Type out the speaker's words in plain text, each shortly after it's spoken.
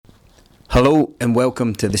Hello and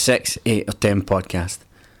welcome to the 6, 8 or 10 podcast.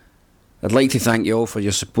 I'd like to thank you all for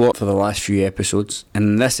your support for the last few episodes, and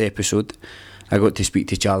in this episode I got to speak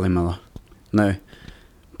to Charlie Miller. Now,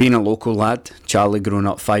 being a local lad, Charlie growing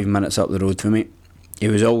up 5 minutes up the road from me, he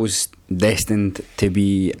was always destined to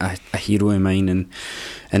be a hero of mine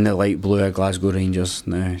in the light blue of Glasgow Rangers.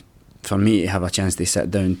 Now, for me to have a chance to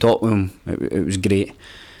sit down and talk with him, it was great.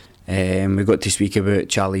 We got to speak about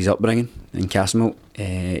Charlie's upbringing in Castlemilk,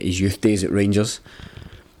 his youth days at Rangers,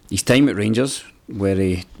 his time at Rangers, where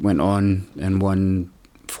he went on and won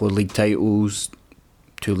 4 league titles,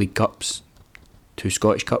 2 League Cups, 2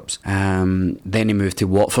 Scottish Cups. Then he moved to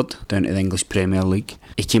Watford, down to the English Premier League.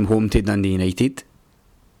 He came home to Dundee United.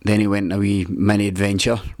 Then he went a wee mini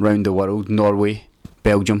adventure round the world, Norway,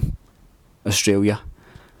 Belgium, Australia,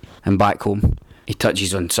 and back home. He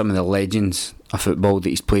touches on some of the legends of football that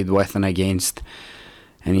he's played with and against,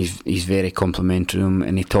 and he's very complimentary of him,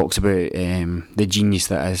 and he talks about the genius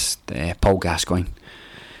that is Paul Gascoigne,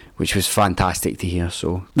 which was fantastic to hear.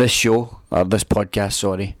 So this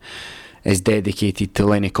podcast is dedicated to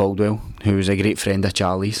Lenny Caldwell, who was a great friend of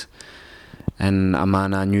Charlie's and a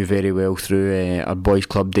man I knew very well through our boys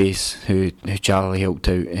club days, who Charlie helped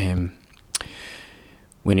out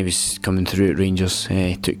when he was coming through at Rangers.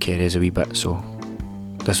 He took care of us a wee bit, so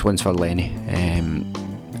this one's for Lenny.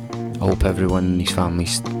 I hope everyone in his family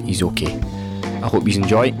is okay. I hope you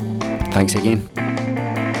enjoy. Thanks again.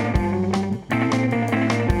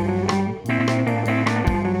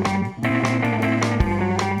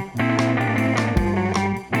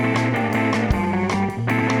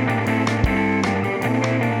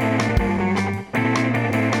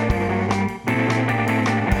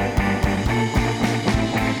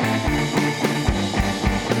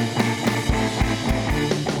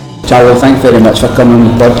 Charlie, thanks very much for coming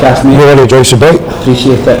on the podcast, mate. Really enjoys about.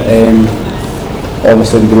 Appreciate it.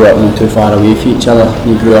 Obviously we grew up not too far away from each other.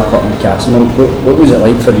 You grew up in Castlemilk. What was it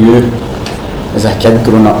like for you as a kid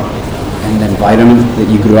growing up in the environment that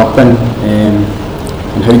you grew up in, and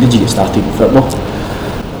how did you get started in football?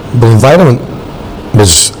 The environment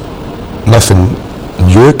was nothing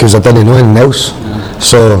new because I didn't know anything else. Yeah.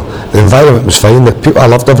 So the environment was fine. I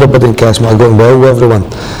loved everybody in Castlemilk. I got on well with everyone.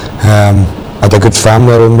 I had a good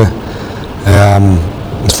family around me.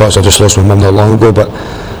 Unfortunately I just lost my mum not long ago, but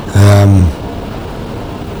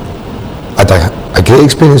I had a great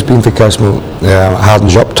experience being for Castlemilk.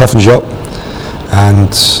 Hardens you up, toughens you up,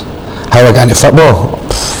 and how I got into football,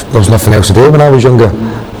 there was nothing else to do when I was younger.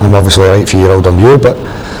 I'm obviously a 8-year-old on you, but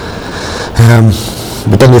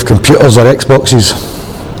we didn't have computers or Xboxes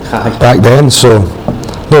back then, so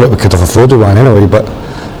not that we could have afforded one anyway, but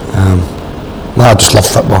I just loved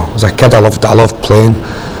football. As a kid I loved playing,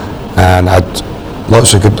 and I had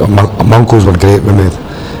lots of good, my uncles were great with me,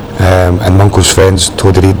 and my uncle's friends,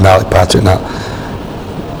 Tody Reid and Alec Patrick and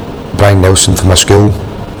that, Brian Nelson from my school,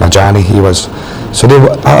 my Johnny, he was. So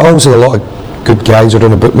I always had a lot of good guys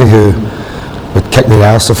around about me who would kick me in the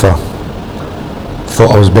arse if I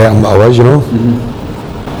thought I was better than what I was, you know.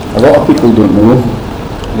 Mm-hmm. A lot of people don't know,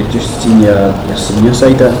 they've just seen your senior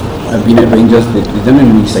side of being at Rangers. They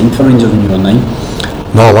didn't really sign for Rangers when you were 9.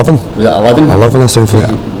 No, 11. Was it 11? 11 I signed for it.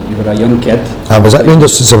 You were a young kid. I was at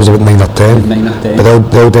Rangers since I was about 9 or 10. 9 or 10. But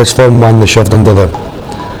the old S-Form one they shoved under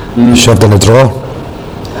shoved in the drawer.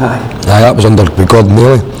 Aye. That was under Gordon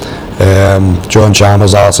Neely, John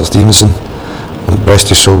Chalmers, Alistair Stevenson, and rest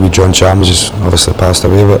his soul with John Chalmers, who's obviously passed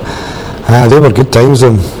away, but they were good times.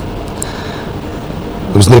 There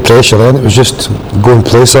was no pressure then, it was just go and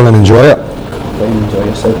play something and enjoy it. Enjoy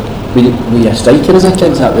yourself. Were you a striker as a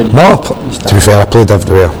kid? No, to be fair, I played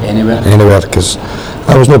everywhere. Anywhere, because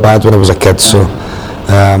I was no bad when I was a kid, so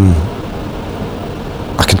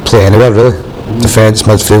I could play anywhere really. Defence,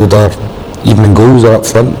 midfielder, even in goals or up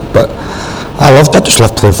front. But I just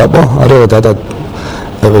loved playing football. I really did.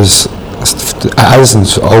 It is and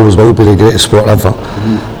always will be the greatest sport ever.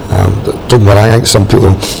 Don't worry, I think some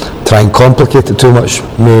people try and complicate it too much,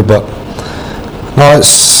 maybe, but no,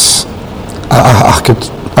 it's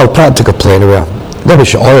I'll practically play anywhere. Maybe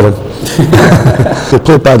shot Ireland. They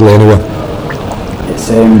play badly anywhere. It's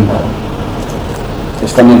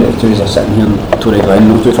funny that the two of us are sitting here in Toryglen,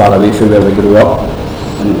 not too far away from where we grew up,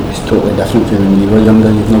 and it's totally different from when we were younger.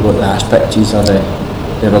 You've not got the ash pitches or the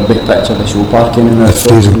rugby pitch or the show park anymore.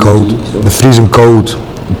 The freezing cold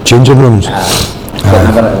changing rooms.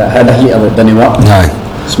 That had a heater that didn't work. Aye.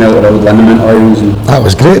 Smelled of old liniment oils. That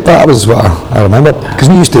was great. That was what I remember, because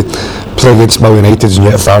we used to play against Mill United and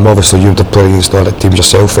you at Farm. Obviously you would have played against all the teams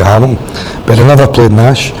yourself for Hamilton, but they never played in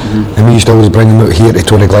Ash, and we used to always bring them out here to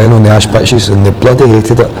Toryglen on the Ash pitches, and they bloody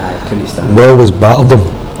hated it. We always battled them,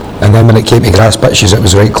 and then when it came to grass pitches, it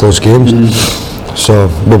was right close games. So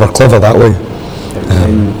we were clever that way.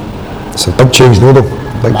 It's a big change, no though.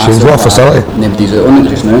 Big change. What a facility. Nobody's on it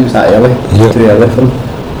just now. It's that early. Yeah. Too early for them.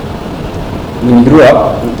 When you grew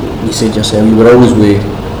up, you said yourself you were always with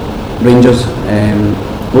Rangers.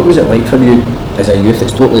 What was it like for you as a youth?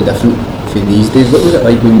 It's totally different for these days. What was it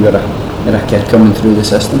like when you were a kid coming through the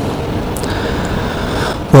system?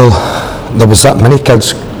 Well, there was that many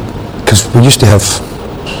kids, because we used to have,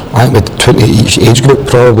 I think we had 20 each age group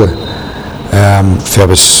probably. There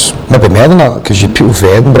was maybe more than that, because you had people from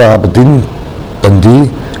Edinburgh, Aberdeen, Dundee,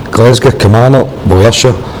 Glasgow, Kilmarnock,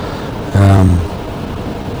 Ayrshire,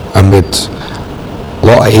 and we had a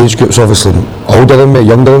lot of age groups, obviously older than me,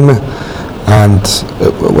 younger than me, and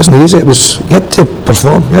it wasn't easy. It was, you had to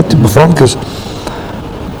perform because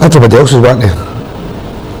everybody else was wanting to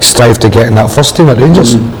strive to get in that first team at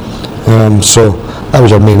Rangers. So that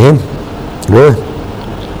was your main aim, really.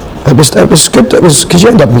 It was good. It was because you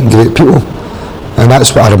end up meeting great people, and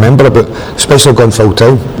that's what I remember about, especially going full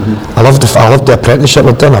time. I loved the apprenticeship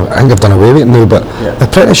I've done. I think I've done away with it now, but the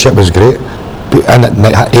apprenticeship was great. And at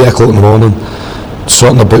night, at 8 o'clock in the morning,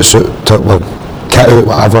 sorting the boots out, kit out,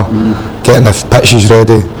 whatever, getting the pitches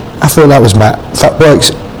ready. I thought that was my football,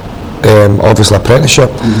 obviously apprenticeship,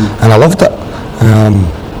 and I loved it.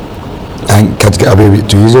 I think kids get away with it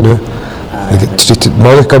too easy now. They get treated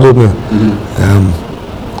mollycoddled now.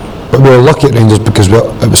 But we were lucky at Rangers because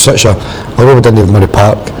it was such a, although we didn't have Murray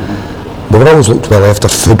Park, we were always looked well after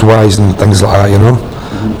food wise and things like that, you know.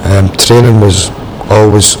 Training was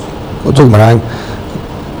always, don't get me wrong,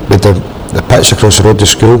 with the pitch across the road to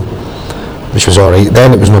school, which was alright.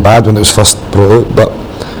 Then it was no bad when it was first brought out, but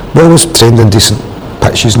we always trained in decent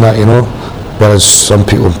pitches and that, you know, whereas some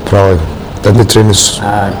people probably didn't train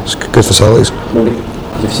as good facilities. Well,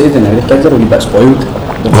 you've said now the kids are a wee bit spoiled.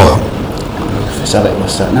 The facility we're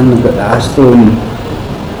sitting in, they've got the Astro, and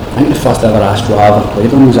I think the first ever Astro I ever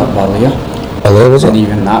played on was at Ballier. Ballier, was it? And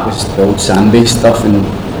even that was the old sand-based stuff. And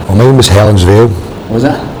well, mine was Helens Vale. Was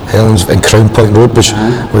it? Helens and Crown Point Road, which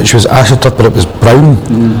was AstroTurf, but it was brown.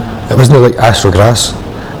 It wasn't like Astro grass.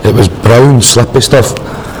 It was brown, slippy stuff.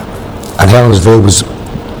 And Helens Vale was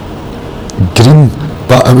green,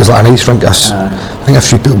 but it was like an ice rink. I think a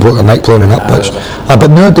few people broke their neck playing in that pitch. But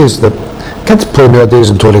nowadays, the kids play nowadays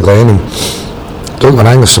in Tory Glen, and don't get me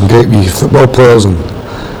wrong, there's some great wee football players,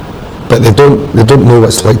 but they don't know what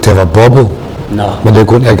it's like to have a bobble. No. When they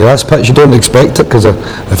go into a grass pitch, you don't expect it because the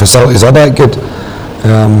facilities are that good.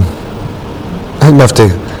 I think we have to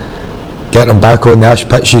get them back on the ash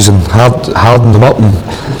pitches and harden them up and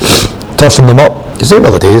toughen them up. Because they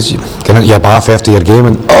were the days, you get into your bath after your game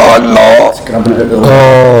and Scrubbing it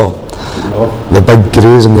out the big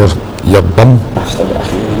greys in your bum. I've still got a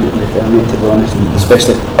few to be honest,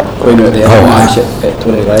 especially going out there match at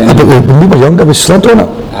Tory Glen. But when we were younger, we slid on it.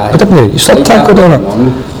 Didn't we? You slid tackled on it.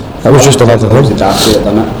 That was just another thing. The draft that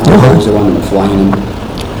done it. I was the one that went flying in.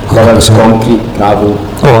 Whether it was concrete, gravel,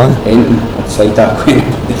 anything, I'd slide tackle.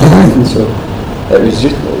 So it was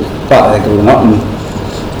just part of the growing up, and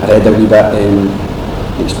I read a wee bit.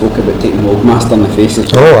 He spoke about taking the Moldmaster in the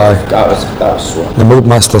faces. That was so. The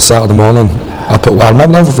Moldmaster Saturday morning, I'll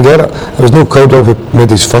never forget it. There was no Caldwell who made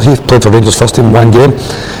his first, he played for Rangers first team in one game,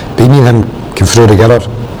 but me and him came through together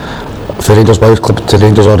for Rangers Boys Club to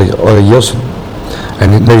Rangers all the years.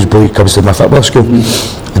 And now his boy comes to my football school,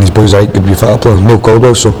 and his boy's a good wee football player, no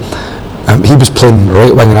Caldwell, so he was playing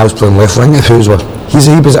right wing and I was playing left wing. He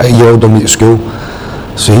was a year older than me at school,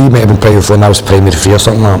 so he might have been primary 4 and I was primary 3 or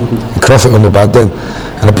something like that. And Crawford on the bad then,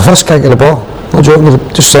 and the first kick of the ball, no joking,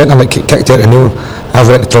 just sent him like kicked it to Neil. I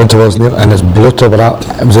went to turn towards Neil and it's blew over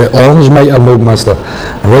that. It was an orange mitre Moldmaster,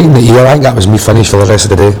 right in the ear. I think that was me finished for the rest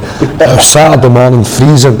of the day. It was Saturday morning,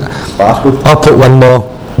 freezing, up at Winmore,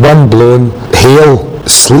 wind blowing, hail,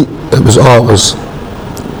 sleet. It was, I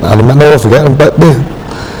will never forget them, but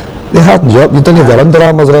they hardened you up. You didn't have your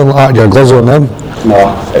underarms or anything like that, your gloves on them.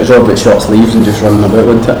 No, it was all about short sleeves and just running about,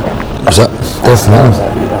 wasn't it? Was it? Definitely.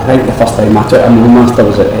 I think the first time I took a Moldmaster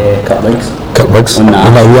was at Kirtwiggs. On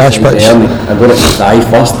that wee ash pitch. I got it to the thigh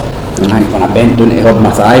first, and I think when I bent down to rub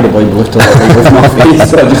my thigh, the boy blew it right off my face,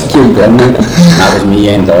 so I just killed him. That was me,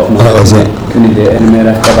 end off. That was it. Couldn't do it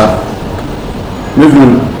anymore after that. Moving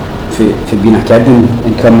on for being a kid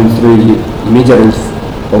and coming through, you made your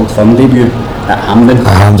old firm debut at Hampden.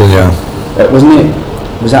 At Hampden, yeah.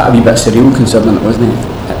 Was that a wee bit surreal considering it wasn't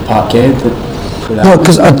at Parkhead? No,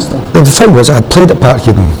 because the thing was, I had played at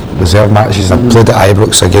Parkhead in reserve matches, I played at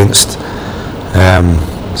Ibrox against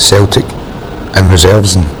Celtic in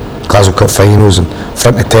reserves and Glasgow Cup finals and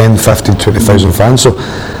front of 10, 15, 20,000 fans, so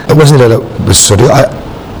it wasn't that it was surreal.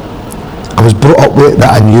 I was brought up with it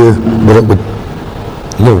that I knew what it would,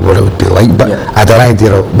 what it would be like, but I had an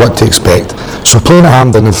idea of what to expect. So playing at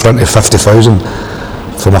Hampden in front of 50,000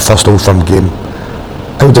 for my first Old Firm game,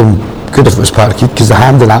 it would have been good if it was Parkhead, because the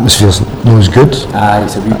Hampden atmosphere is not as good.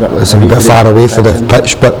 It's a wee bit far away for the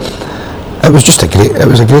pitch, but it was just a great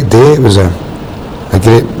day. It was a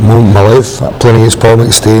great moment in my life, playing against Paul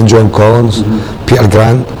McStay, John Collins, Peter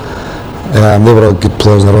Grant. They were all good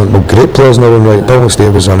players in their own, great players in their own right. Paul McStay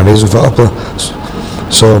was an amazing football player.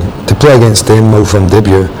 So to play against them, my Old Firm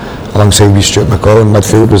debut, alongside wee Stuart McCall in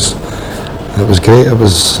midfield, was great. It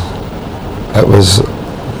was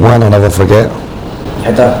one I'll never forget.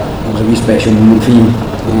 It was a wee special moment for you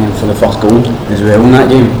for the first goal as well in that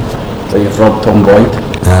game. So you've robbed Tom Boyd.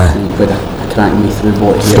 And you put a cracking wee through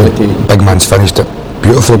ball here. Big man's finished it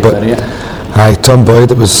beautifully, but Tom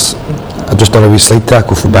Boyd, I just done a wee slide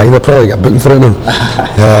tackle from behind. I probably got booking for it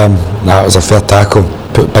now. It was a fair tackle.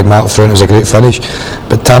 Put Big Matt up front. It was a great finish.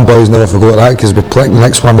 But Tom Boyd's never forgot that, because the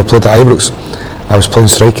next one we played at Ibrox, I was playing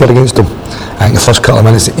striker against him. I think the first couple of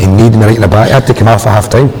minutes he needed me right in the back. I had to come off at half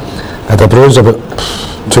time. I had a bruise about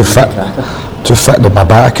too fit with my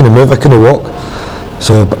back. I couldn't move, I couldn't walk.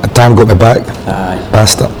 So Tom got me back.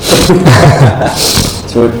 Bastard.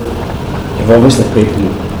 So you've obviously played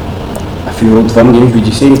in a few Old Firm games. Would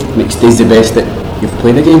you say next day's the best that you've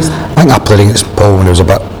played against? I think I played against Paul when he was a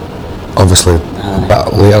bit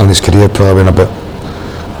later in his career, probably in about, I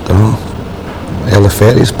don't know, early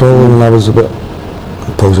 30s probably, when I was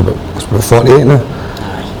Paul's about 48 now.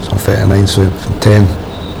 So I'm 39, so from 10,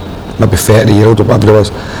 maybe 30 year old or whatever it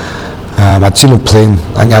was. I'd seen him playing,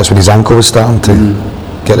 I think that's when his ankle was starting to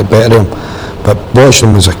get the better of him. But watching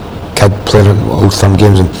him as a kid playing in Old Firm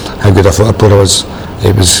games and how good a football player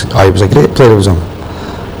he was a great player.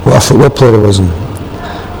 What a football player he was. And,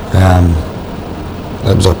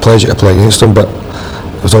 it was a pleasure to play against him, but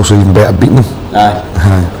it was also even better beating him.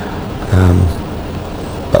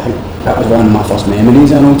 But that was one of my first memories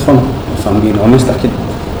in Old Firm, if I'm being honest. I could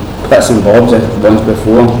bits and bobs of ones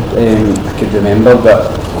before I could remember, but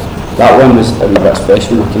that one was a wee bit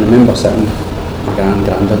special. I can remember sitting, my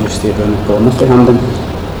granddad just stayed around the corner for Hampden,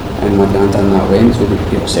 and my granddad and that went, so we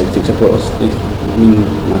were Celtic supporters. Me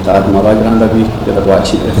and my dad and my other granddad, we were the black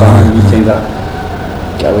sheep of the family, we kind of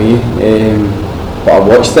get away. But I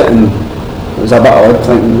watched it and it was a bit odd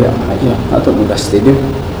thinking, I don't know this stadium.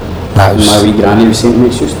 My wee granny was saying to me,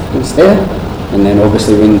 it's there. And then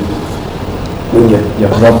obviously when you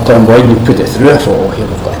robbed Tom Boyd and you put it through, I thought, here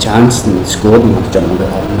we've got a chance, and scored, and I was jumping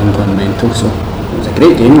about and going mental. So it was a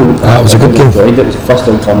great game. It was a good game. It was the first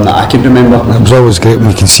Old Firm that I could remember. It was always great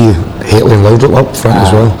when you can see Hateley and Laudrup up front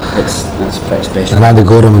as well. It's pretty special. And Andy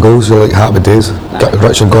Gorham goals were like happy days. Got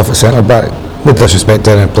Richard Goff at centre back. No disrespect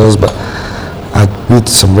to any players, but we had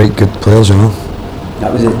some right good players, you know.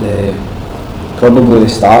 That was probably the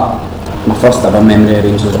start. My first ever memory of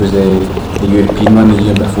Rangers was the European one the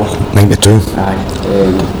year before. 92.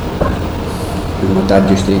 And my dad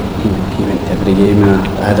used to, he went to every game, and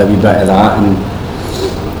I had a wee bit of that, and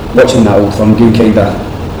watching that Old Firm game kind of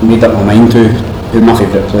made up my mind to who my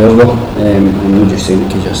favourite players were. I'm not just saying it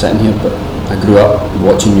because you're sitting here, but I grew up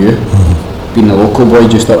watching you, being a local boy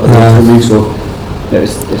just up the road from me, so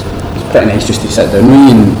it's pretty nice just to sit down with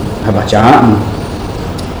you and have a chat. And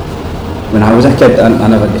when I was a kid, I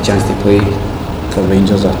never had the chance to play for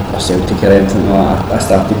Rangers or Celtic or anything like that. I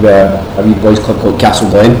started with a wee boys club called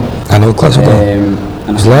Castleglen. I know Castleglen.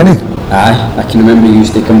 Was Lenny? I can remember he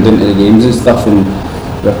used to come down to the games and stuff, and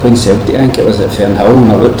we were playing Celtic, I think it was at Fernhill,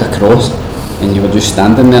 and I looked across and you were just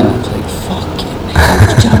standing there, and I was like, fucking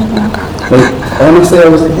hell, like, honestly, I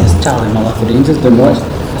was like, there's Charlie Miller for Rangers doing what?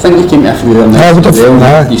 I think he came to a few of them as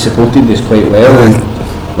well. He supported us quite well, and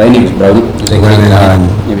Lenny was brilliant. He was a great guy.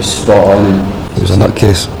 He was spot on. And he was a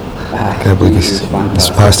nutcase. I can't believe he's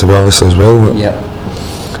passed away obviously as well. Yep.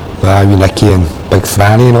 But I mean, Nicky and Big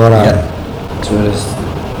Franny and all that. Yep. So there's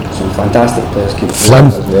some fantastic players came Flynn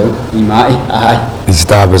as well. Matty, his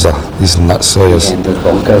dad was he's nuts, so he is. He's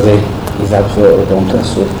bonkers, he's absolutely bonkers.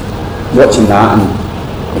 So watching that, and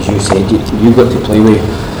as you said, you got to play with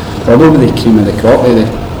probably the cream of the crop of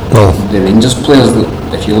the Rangers players.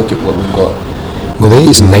 If you look at what we've got. Well, the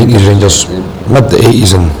 80s and 90s Rangers, mid the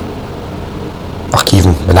 80s and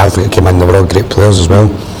even when Alfred came in, they were all great players as well.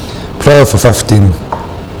 Probably for 15,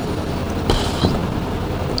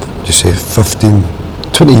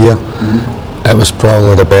 20 years, it was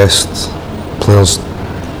probably the best players.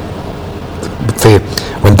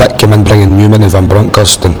 When Dick came in bringing Newman and Van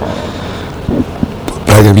Bronckhorst and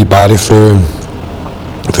bringing wee Barry through,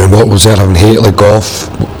 and then what was there, having Hateley, Goff,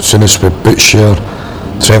 Souness with Butcher,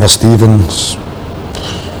 Trevor Stevens.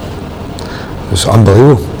 It was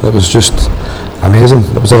unbelievable. It was just amazing.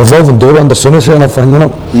 It was a revolving door under Somerset, I think,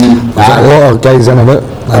 wasn't it? There's a lot of guys in and out.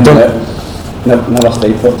 I don't. Never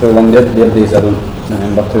stayed for too long. Their days I don't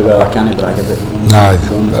remember too well. I can't brag about them. Aye.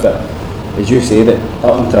 But as you say, that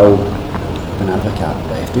up until when Advocat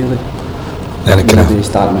left, really. Then it kind of. They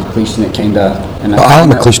started McLeish and it kind of. But Alan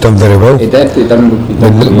McLeish done very well. He did. He done.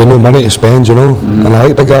 With no money to spend, you know. And I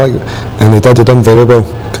like the guy, and he done very well,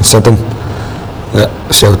 considering that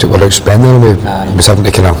Celtic were outspending him. He was having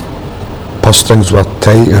to kind of purse strings were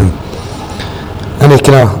tight, and he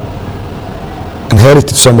kind of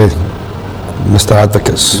inherited some of Mr.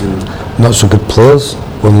 Advocate's not so good players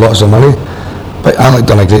with lots of money. But Alec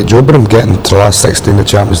done a great job of him getting to the last 16 in the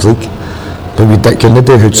Champions League. But with Dick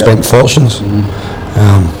Kennedy, who'd spent fortunes.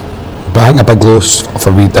 But I think a big loss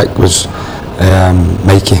for wee Dick was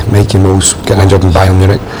Mikey Mills getting injured in Bayern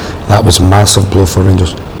Munich. That was a massive blow for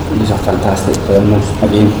Rangers. He's a fantastic player, Mills.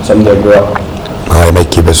 Again, somebody I grew up. Aye,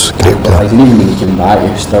 Mikey was a great player. And even when he came back, he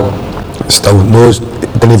was still knows,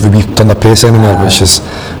 didn't even beat on the pace anymore, which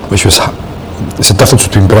was it's a difference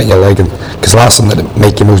between breaking your leg and because Larsson that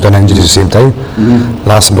Mikey Mills done injuries at the same time.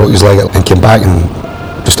 Larsson broke his leg and came back and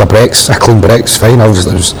just a clean break's fine.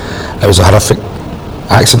 Obviously it was a horrific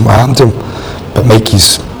accident what happened to him, but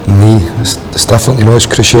Mikey's knee it's different, you know. It's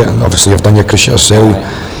cruciate, obviously you've done your cruciate yourself.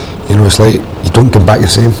 You know, it's like you don't come back the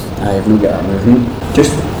same. I've not got that movement. I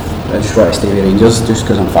just want to stay with Rangers just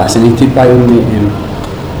because I'm fascinated by them, mate.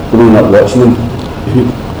 Growing up watching them, you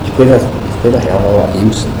played a hell of a lot of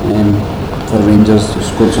games for Rangers. You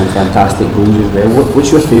scored some fantastic goals as well.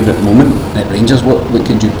 What's your favourite moment at Rangers? What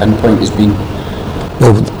could you pinpoint as being?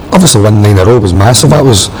 Well, obviously winning 9 in a row was massive.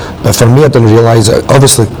 But for me, I didn't realise that.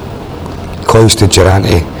 Obviously, Cloyster,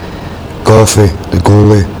 Durante, Goffey, the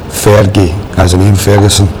goalie, Fergie, as in Ian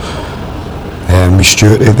Ferguson,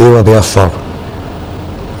 Stewart, they were there for.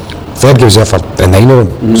 Fergie was there for the 9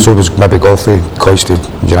 of them, so was maybe Goffey, Cloyster,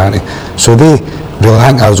 Durante. So I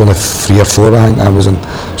think I was only 3 or 4, I think I was in.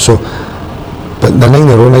 So, but the 9 in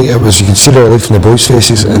a row night, it was, you could see the relief in the boys'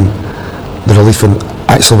 faces and the relief in,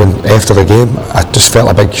 actually when after the game, I just felt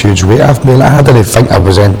a big huge weight off me. I didn't think I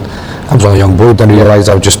was only a young boy, didn't realise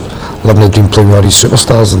I was just living the dream playing with all these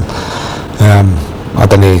superstars, and I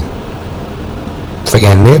didn't think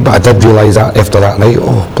anything of it, but I did realise that after that night,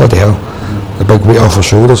 oh bloody hell, the big weight off our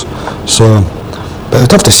shoulders. So, but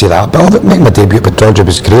I'd have to say that. But making my debut with Georgia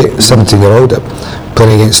was great. 17-year-old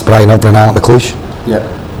playing against Brian Irvine and Alec McLeish. Yeah.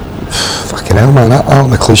 Fucking hell, man.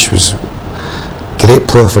 Alec McLeish was great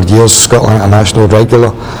player for years. Scotland international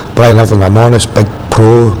regular. Brian Irvine, I'm honest, big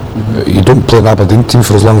pro. You don't play in the Aberdeen team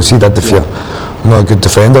for as long as he did if you're not a good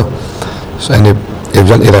defender. So, and he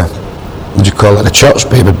was into would you call it the church,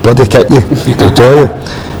 but he would bloody kick you. I'll tell you.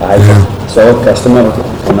 Solid customer.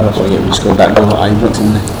 I'll never forget when he scored that goal at Ibrox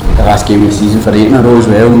in the last game of the season for 8 in a row as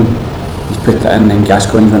well. And he's put it in, and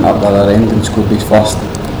Gascoigne went up the other end and scored his first.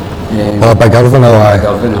 Big Irvine,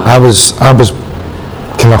 I was kind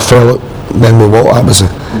of felt then we walked. That was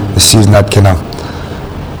the season I'd kind of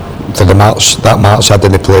for that match I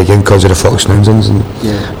didn't play again because of the Fox Newlands,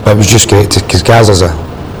 but it was just great because Gaz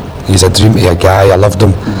he's a dream to a guy. I loved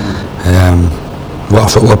him. What a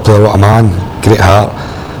football player, what a man, great heart.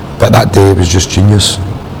 But that day was just genius.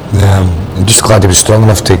 I'm just glad he was strong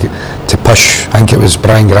enough to push. I think it was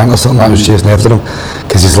Brian Grant or something that was chasing after him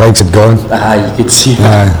because his legs had gone. You could see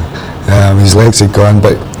his legs had gone,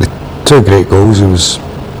 but the 2 great goals. He was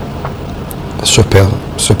a superb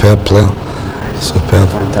player. Superb.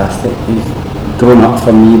 Fantastic. Growing up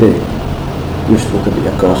for me, you spoke about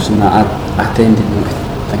your course and that. I tended not to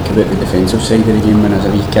think about the defensive side of the game when I was a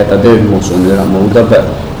wee kid. I do more so now I'm older, but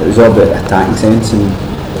it was all about attacking sense. And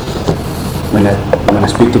when I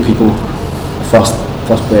speak to people, the first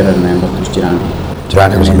player I remember was Durante.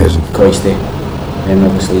 Durante was amazing. Cloyster, and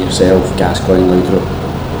obviously yourself, Gascoigne, Laudrup,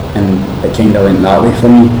 and it kind of went that way for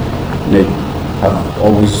me. Now, I've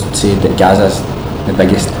always said that Gaza's the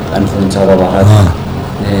biggest influence I've ever had.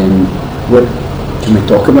 What can we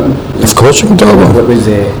talk about him? Of course we can talk about him. What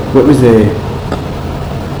was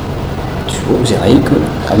he like?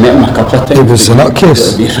 I met him a couple of times. He was a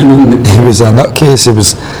nutcase. He was a nutcase. He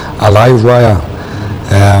was a live wire.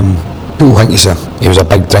 People think he was a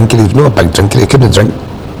big drinker. He was not a big drinker. He couldn't drink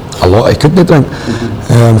a lot. He couldn't drink.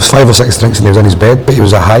 5 or 6 drinks and he was in his bed. But he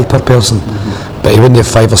was a hyper person. But he wouldn't have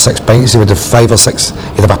 5 or 6 pints. He would have 5 or 6.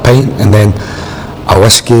 He'd have a pint and then a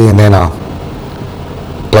whiskey and then a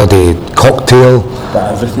bloody cocktail.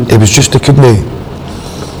 It was just, he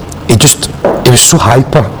was so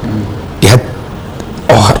hyper. He had,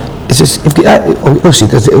 you've got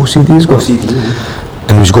LCD, is it LCD he's got? LCD,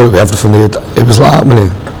 and he was going with everything. It was like that when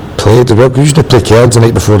he played. We usually play cards the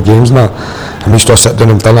night before games and that. and we used to sit down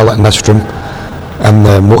and dinner like in this room in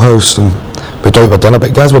the moat house, and we'd out for dinner,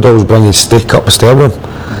 but Gaz would always bring his steak up the stair room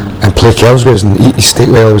and play cards with us and eat his steak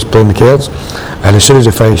while he was playing the cards, and as soon as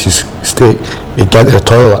he finished his steak, he'd get to the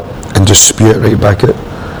toilet and just spew it right back out.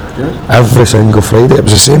 Every single Friday, it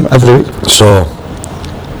was the same every week. So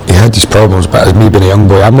he had these problems, but as me being a young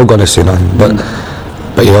boy, I'm not going to say nothing,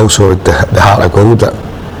 but he also had the heart of gold, that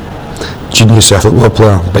genius of a football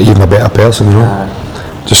player, but even a better person, you know.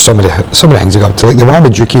 Just some of the things he got up to, like the one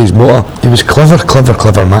with Juki's motor. He was clever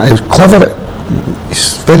man. He was clever.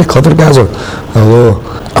 He's very clever, Gazza. Although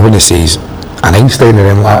I wouldn't say he's an Einstein or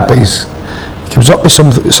anything like that, but he comes up with some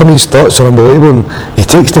of his thoughts are unbelievable, and he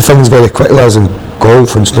takes to things very quickly, as in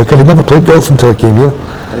golf and snooker. He never played golf until he came here,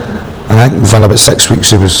 and I think within about 6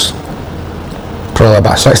 weeks he was probably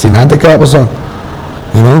about 16 handicap or something,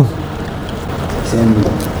 you know.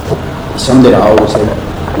 Somebody that I always said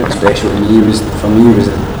looked special to me was the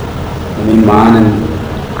main man, and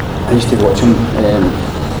I used to watch him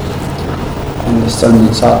on the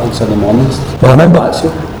Sunday mornings. Well, I remember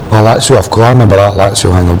Lazio. Well, Lazio, of course, I remember that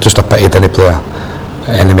Lazio hang. Just a pity didn't play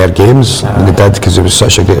any more games when he did, because he was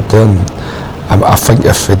such a great player. And I think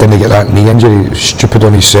if he didn't get that knee injury, it was stupid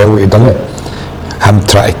on his cell what he done. Him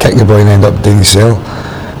trying to kick the ball and end up doing his cell.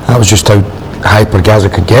 That was just how hyper Gazza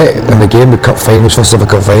could get in the game. The cup finals, first ever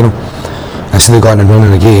cup final. Instead of going and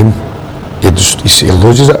running the game, he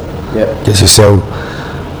loses it. Gets his cell.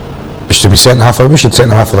 We should have been centre half. I wish he'd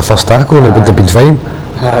centre half for the first tackle, and it would have been fine.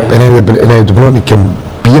 And then De Bruyne can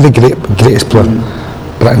be the greatest player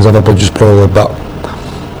Britain's ever produced, probably. But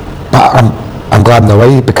I'm glad in a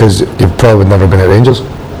way, because he probably would never been at Rangers.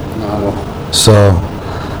 So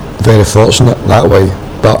very fortunate that way.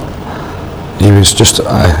 But he was just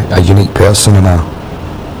a unique person and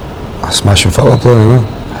a smashing football player, you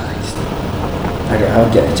know. I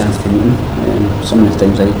would get a chance to meet him. Some of the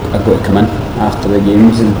times I got to come in after the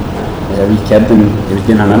games, and as a wee kid, and he was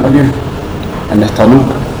doing an interview in the tunnel,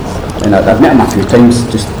 and I've met him a few times,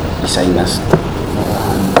 just beside this,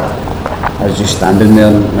 and I was just standing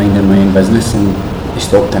there minding my own business, and he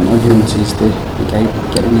stopped the interview and says to the guy,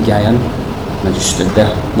 "Get the guy in," and I just stood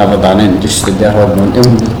there, never done it, and just stood there holding on to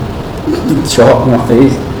him, shock in my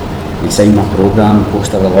face. He signed my programme,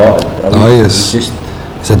 posted a lot.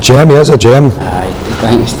 It's a gem, he is a gem. I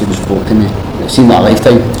think he still spoke to me. It seemed like a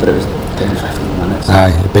lifetime, but it was 10, 15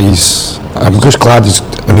 minutes. But I'm just glad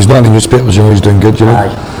when he's not in the newspapers, you know, he's doing good, you know.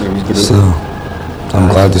 He was great. So I'm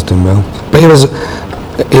glad he's doing well. But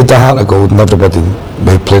he had a heart of gold, and everybody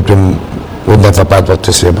who played with him wouldn't have a bad word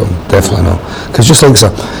to say about him, definitely not. Because just like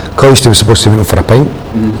Coisty was supposed to meet him for a pint,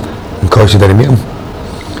 and Coisty didn't meet him.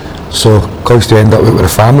 So Coisty ended up with a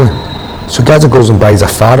family. So Gazza goes and buys a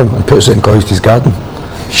farm and puts it in Coisty's garden.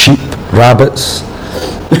 Sheep, rabbits,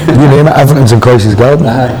 you name it, everything's in Coisty's garden.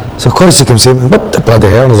 So Coisty comes in, what the bloody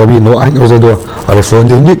hell, and there's a wee note, I think it was the door, or he phoned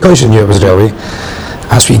him, Coisty knew it was railway.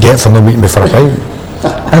 That's what you get for not meeting me for a pint.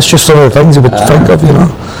 That's just some of the things you would think of, you know.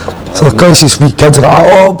 So Coisty's wee kids are like,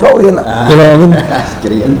 oh, brilliant, you know what I mean? That's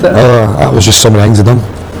great, isn't it? That was just some of the things he done.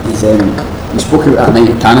 We spoke about that night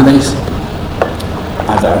at Tannadice.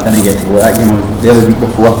 I didn't get to go that game, there the week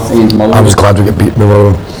before against Motherwell. I was glad we got beat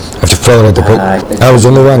Motherwell. I've just probably read the book. I was the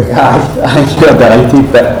only one. I think you're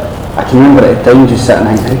delighted, but I can remember at the time just sitting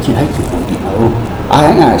and thinking, how can we beat Motherwell?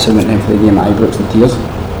 I think I actually went in for the game at Ibrox in tears.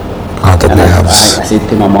 I didn't. I said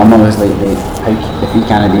to my mum, I was like, if we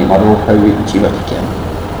can't beat Motherwell, how we can achieve it again?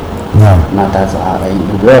 No. My dad's like, right,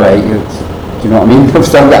 you'll be alright, do you know what I mean? I've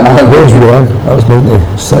still got another game. Where was you on? That was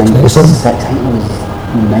 96, 97? 6, I think I was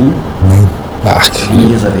 9. 3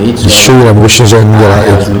 years of age. You sure your emotions in your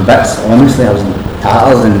I was in bits, honestly, I was in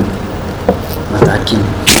tatters, and my dad came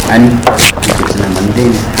in, he took me on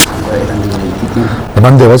Monday, and I got it in the United game. The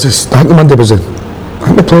Monday was this, I think the Monday was it. I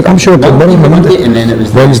think we played, I'm sure we played Monday. And then it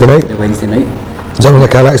was Wednesday night. The Wednesday night. Was that when the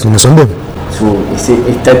car accident on the Sunday? So he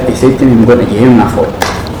said to me, I'm going to the game, and I thought,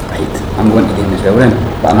 right, I'm going to the game as well then,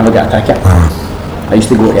 but I never got a ticket. I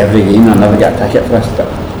used to go to every game, and I never got a ticket for this, but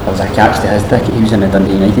I was a catch to his ticket, he was in the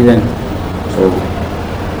Dundee United then. So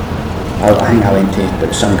I think I went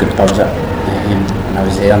to some good pubs and I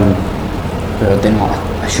was there, and we were doing like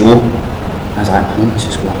a show. I was like, let's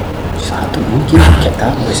just go. She's like, I don't know, can kick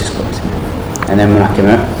that? Let's just go. And then when I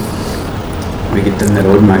came out, we get down the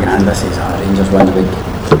road, and my granda says, Rangers won the league.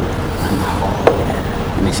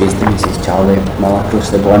 And he says to me, Charlie Miller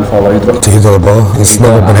crossed the ball for Loudrock. To head of the ball, it's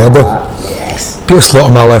never been heard of. Yes. People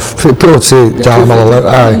slot on my left, people would say Charlie Miller,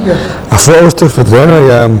 I thought it was tough for the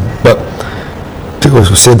anyway, but people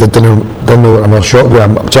said they didn't know what I'm more shocked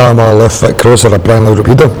with. Charlie Miller left foot cross or a Brian Laudrup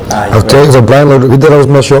header. I'll tell you, it was a Brian Laudrup header I was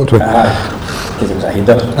more shocked with. Because it was a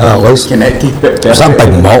header. It was. Connected. It was that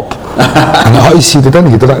big mop. And how you see, they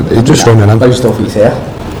didn't do that, he just running in. Bounced off his hair.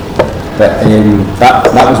 But that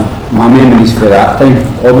was my memories for that time.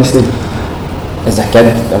 Obviously, as a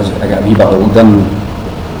kid, I got a wee bit older and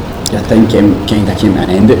your time kind of came to an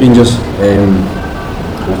end at Rangers.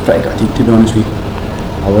 I was pretty gutted, to be honest with you.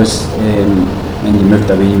 I was, when you moved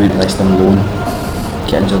away, you went to Leicester on loan,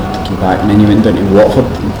 get injured, came back, and then you went down to Watford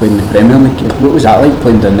and played in the Premier League. What was that like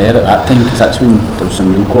playing down there at that time? Because that's when there was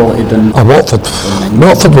some real quality down.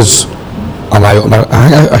 Watford was an eye-opener.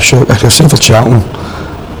 I signed for Charlton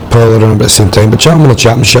probably around about the same time, but Charlton won the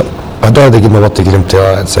Championship. I'd already given my word to Graham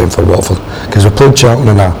Taylor at the time for Watford, because we played Charlton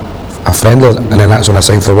in a friendly, and then that's when I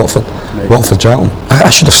signed for Watford. Right. Watford Charlton. I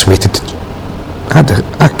should have waited.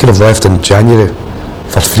 I could have left in January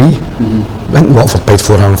for free. Watford paid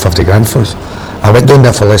 £450,000 for us. I went down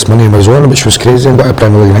there for less money on my own, which was crazy. I got a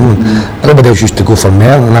Premier League in England. Everybody else used to go for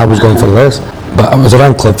more, and I was going for less. But it was a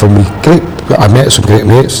rank club for me. Great. I met some great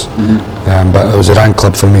mates, but it was a rank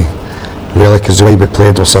club for me, really, because the way we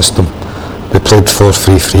played our system, we played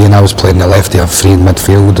 4-3-3, and I was playing the lefty, I have three in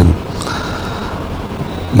midfield, and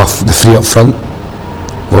the three up front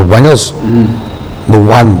were wingers. Well,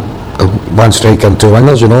 one striker and two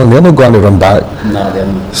wingers, and they're not going to run back. No, they're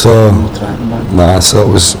not. So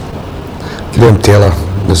it was. Graham Taylor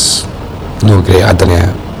was no great. I don't know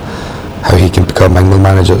how he can become England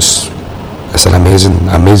manager. It's an amazing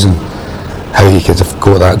how he could have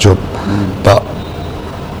got that job. But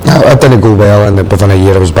I didn't go well, and within a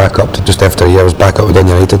year I was back up to just after a year I was back up with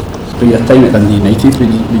Dundee United. But your time at Dundee United,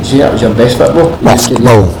 would you say that was your best football?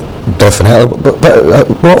 Well, definitely. But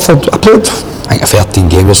Watford, I played I think 13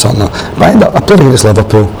 games or something. But I played against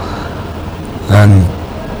Liverpool, and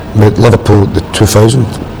with Liverpool the 2000.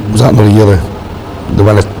 Was that another year they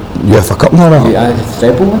won the UEFA Cup and all that? Yeah, the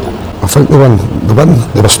treble, wasn't it? I think they won,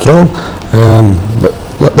 they were strong.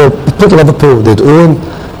 But they played Liverpool, they had Owen,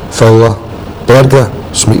 Fowler, Berger,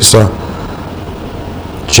 Smitsa,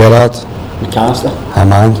 Gerrard, McAllister.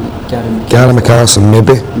 Gary McAllister,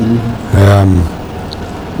 maybe.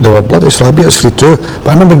 They were bloody slow, beat us 3-2. But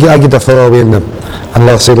I remember I get a fella away in the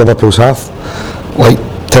left side Liverpool's half, like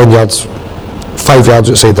 10 yards, 5 yards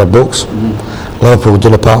outside their box. Liverpool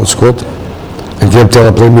done a part and scored, and Graham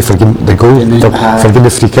Taylor blamed me for giving the goal, for giving the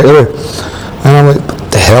free kick away, and I'm like,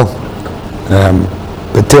 what the hell?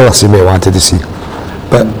 But Taylor seen what I wanted to see.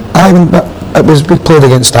 But we played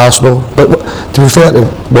against Arsenal, but to be fair to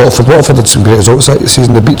Watford had some great results that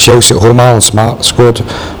season. They beat Chelsea at home. Alan Smart scored,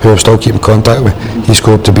 who I'm still keeping contact with. He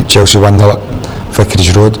scored to beat Chelsea 1-0 at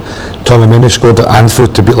Vicarage Road. Tommy Mooney scored at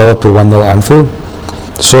Anfield to beat Liverpool 1-0 at Anfield.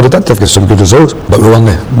 So they did give some good results, but we were on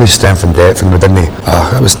the strength and depth, and we didn't.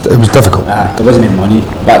 It was difficult. There wasn't any money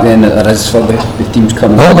back then that there is for the teams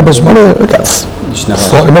coming. No, there was money. We got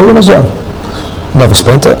 40 million, is it? Never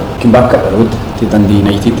spent it. Came back up the road to Dundee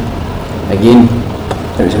United. Again,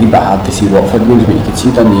 it was a wee bit hard to see Watford goals, but you could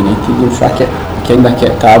see Dundee United goals. I kind of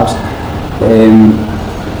kept tabs. And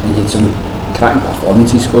he had some cracking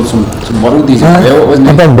performances, scored some worldies as well, wasn't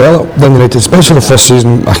he? I done well at Dundee United, especially the first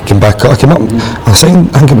season. I came back up. I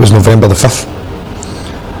think it was November the 5th.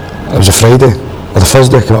 It was a Friday, or the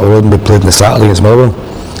Thursday. I came up the road and we played on the Saturday against Motherwell,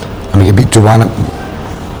 and we got beat 2-1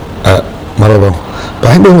 at Motherwell. But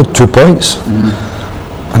I think we only had 2 points,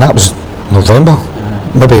 and that was November.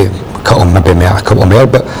 Maybe a couple more,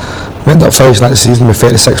 but we ended up finishing that season with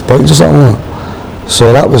 36 points or something like that.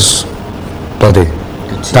 So that was bloody.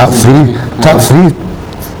 That three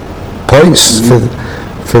points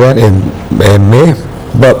for that in May,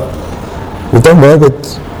 but we've done well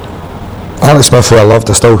with Alex Smith, who I loved.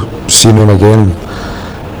 I still seen him again.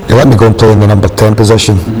 He let me go and play in the number 10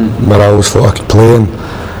 position, where I always thought I could play in.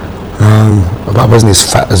 But I wasn't as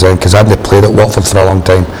fit as then, because I hadn't played at Watford for a long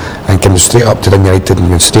time, and came straight up to the United and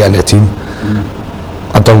went straight into the team.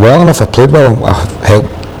 I'd done well enough, I played well, I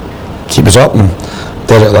helped keep us up, and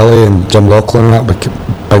Derek Lilly and Jim Laughlin and that,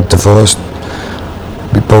 Big DeVos,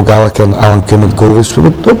 Paul Gallagher and Alan Koeman goalies. We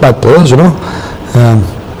were bad players,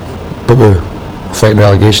 but we were fighting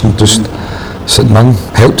relegation, just sitting in.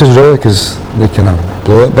 Helped us really, because they kind of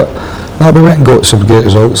blew it, but no, we went and got some great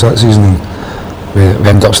results that season. We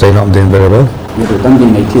ended up staying up and doing very well. Yeah, but Dundee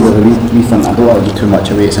United were a wee fun. I don't want to give too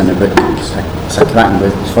much away, it's in the book. It's a cracking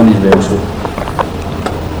book, it's funny as well, so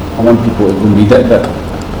I want people to go and read it, but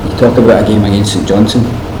you talk about a game against St Johnstone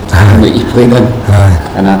that you played in,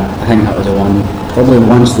 and I think that was probably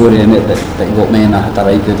one story in it that got me, and I had a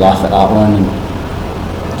right good laugh at that one, and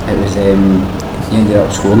it was he ended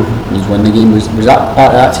up scoring and he's won the game. Was that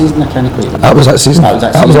part of that season? I can't quite remember. That was that season.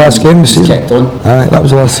 That was the last game of the season. Kept on. That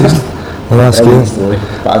was the last season. The last game. Story,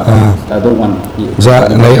 but I don't want you. Was that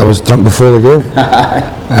the night I was drunk before the game?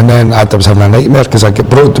 And then I was having a nightmare because I get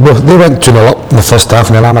brought. They went 2-0 up in the first half,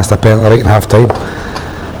 and then I missed a penalty right in half time.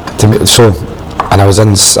 So, and I was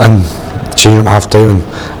in change room half time, and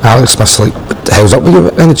Alex Smith's like, "What the hell's up with you?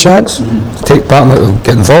 Any chance to take part in it and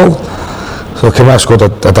get involved?" So I came out, scored a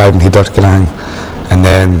diving header, kind of thing. And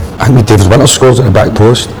then I think David Winter scores at the back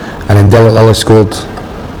post, and then Derek Lilly scored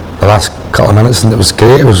the last couple of minutes, and it was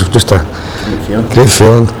great. It was just a great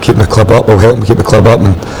feeling, keeping the club up, or helping keep the club up,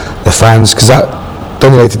 and the fans, because that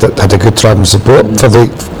Dundee United had a good travelling support for the,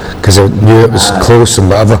 because they knew it was close and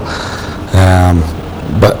whatever.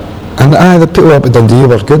 And the people up at Dundee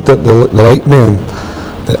were good. They liked me and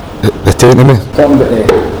they taken me. Talking about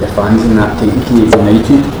the fans and that taking to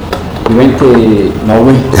United, you went to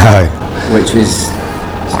Norway, Aye. which was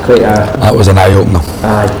quite a. That was an eye opener.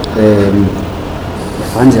 Aye. The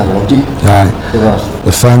fans there loved you. Aye.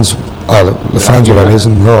 The fans were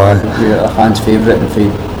amazing. No, aye. You were a fan's favourite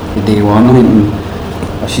for day one, I think. And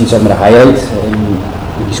I've seen some of the highlights.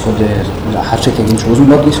 He scored a hat-trick against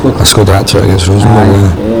Rosenborg. I scored a hat-trick against Rosenborg.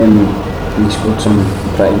 And he scored some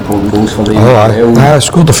pretty important goals for them. I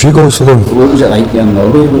scored a few goals for them. What was it like there in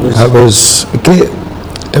Norway? It was great.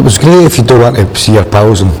 It was great if you don't want to see your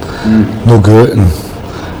pals and no go out and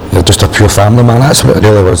you're just a pure family man. That's what it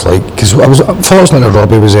really was like. Because I was fortunate that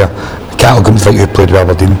Robbie was there. Cattle couldn't think who played with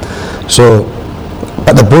Aberdeen. So,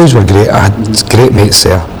 but the boys were great. I had great mates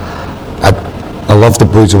there. I loved the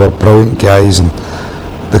boys. They were brilliant guys, and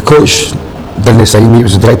the coach didn't sign me. He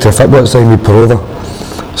was the director of football at the time, Perova.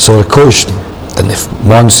 So the coach didn't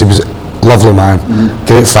once. He was a lovely man,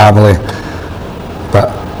 great family,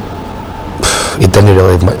 but he didn't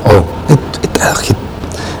really have much.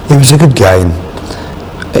 He was a good guy, and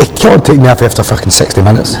he can't take me off after fucking 60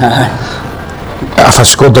 minutes. If I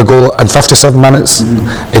scored a goal in 57 minutes,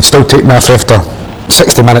 he'd still take me off after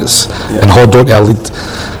 60 minutes and hold on to a lead.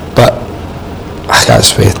 But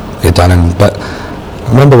that's what he done. But I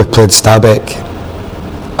remember we played Stabæk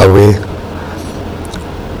away,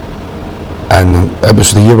 and it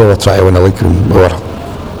was the year we were trying to win the league, and we were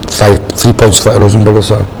 3 points for Rosenborg or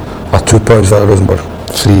something, or 2 points for Rosenborg,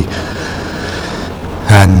 3.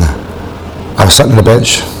 And I was sitting on the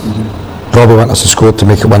bench. Robbie Winters had scored to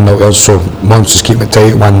make it 1-0, so Mons was keeping it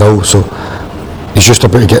tight at 1-0, so he's just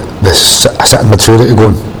about to get the sitting midfielder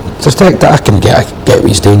going. Just think that I can get what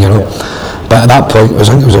he's doing, you know. But at that point, I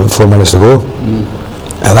think it was about 4 minutes to go.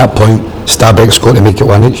 At that point, Stabæk scored to make it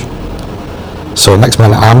 1 each. So next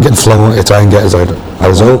minute, I'm getting flung on to try and get a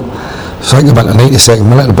result. So I think about the 92nd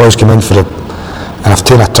minute, the boys come in for and I've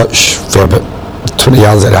taken a touch for about 20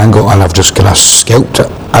 yards at the angle, and I've just kind of scalped it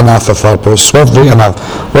in off the far post, swerved right, and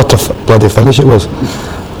what a bloody finish it was.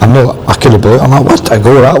 I couldn't believe it. I'm like, what a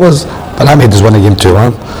goal that was. But that made us win the game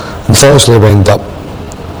 2-1. Unfortunately, we ended up,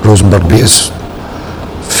 Rosenborg beat us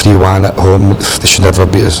 3-1 at home. They should never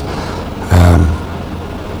beat us.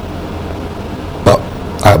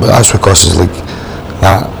 But that's what cost us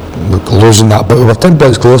that, losing that. But we were 10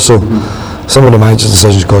 points close, so some of the manager's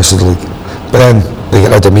decisions cost us the league. But then they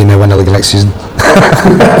get rid of me and they win the league next season.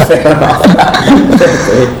 Fair enough.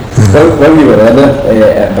 When we were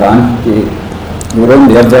there at Brann, you were on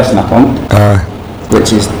there dressing a punk,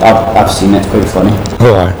 which is, I've seen it, it's quite funny.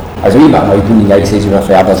 Oh, aye. I was a wee bit annoyed when the guy says you were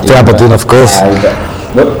for Aberdeen. For Aberdeen, of course.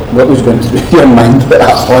 What was going through your mind at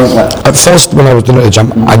that point? At first, when I was doing it at the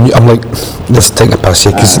gym, I'm like, this is taking a piss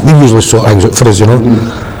here, because they usually sort things out for us, you know.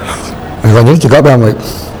 And when you need to go up there, I'm like,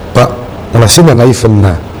 but when I seen the knife in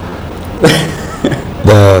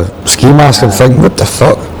the ski mask, I'm thinking, what the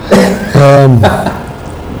fuck?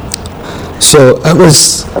 So it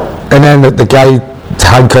was, and then the guy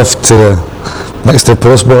handcuffed next to the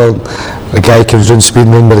postboard, the guy comes round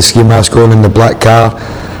speeding in with the ski mask on in the black car,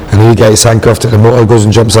 and the guy gets handcuffed at the motor, goes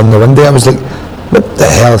and jumps in the window. I was like, what the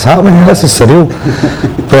hell is happening here? This is surreal.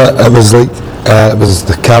 But it was like,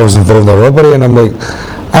 the car was involved in a robbery, and I'm like,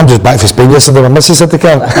 I'm just back for Spain yesterday, my missus at the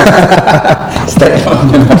car. Stick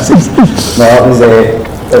on your missus. No, it was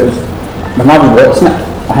my mum was watching it.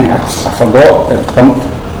 I think I forgot it pumped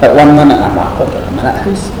at 1 minute, and I'm like, hold on a minute,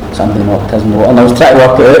 how's somebody knocked his motor? And I was trying to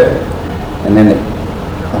work it out, and then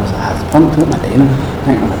I was like, it's pumped, what am I doing? I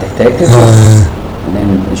think I'm a detective. And then,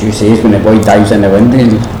 as you say, when the boy dives in the window,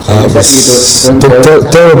 and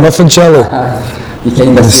tell him nothing, Charlie. You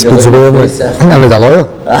kind of see I think I need a lawyer.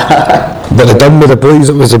 But they done with the boys,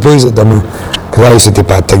 it was the boys that done me. Because I used to do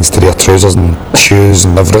bad things to their trousers and shoes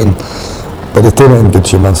and everything. But they turned it in good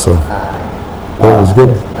humour, so it was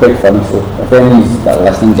good. Quite funny, so if any that are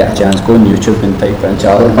listening get a chance, go on YouTube and type in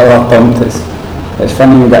Charlie Miller pumped. It's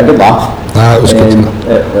funny, we got a good laugh. It was good.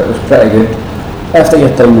 It was pretty good. After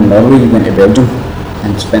your time in Norway, you went to Belgium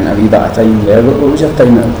and spent a wee bit of time there. What was your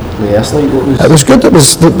time at Leyers like? It was good. It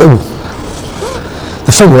was the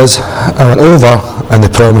thing was, I went over and they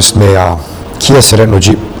promised me a Kia Sorento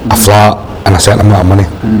Jeep, a flat, and a certain amount of money.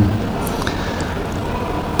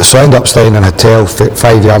 So I ended up staying in a hotel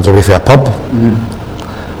 5 yards away from a pub.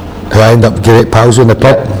 Who I ended up great pals with in the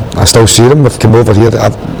pub. I still see them. They've come over here. They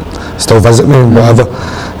still visit me and whatever.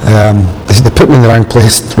 They put me in the wrong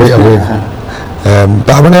place right away. But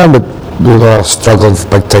I went there and we were struggling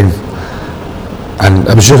big time. And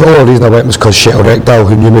it was just all the reason I went was because Kjetil Rekdal,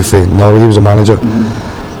 who knew me from Norway, he was a manager.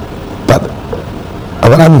 But I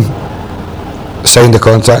went in, signed the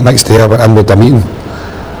contract. Next day I went in with a meeting,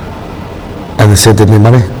 and they said they need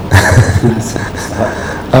money.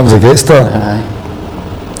 That was a great start.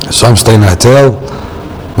 So I'm staying in a hotel,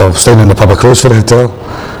 well, staying in the pub across for the hotel,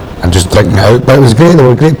 and just drinking it out. But it was great. There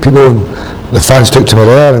were great people, and the fans took to me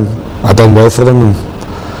there, and I done well for them.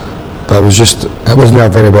 But it wasn't a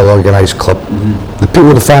very well organised club. The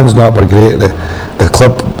people, the fans, were great. The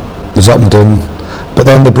club was up and down. But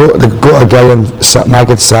then they got a guy in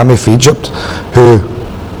Magid Sami from Egypt, who,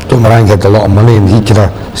 don't get me wrong, had a lot of money, and he could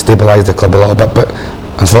have stabilised the club a little bit. But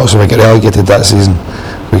unfortunately, we got relegated that season.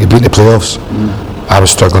 We got beat in the playoffs. I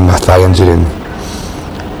was struggling with a thigh injury,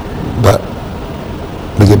 but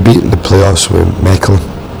we got beat in the playoffs with Mechelen.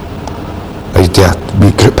 We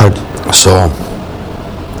beat Group. So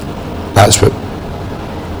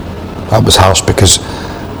that was harsh, because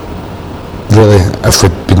really, if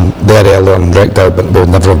we'd been there earlier and Rekdal, we would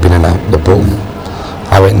never have been in the bottom.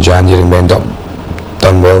 I went in January and we ended up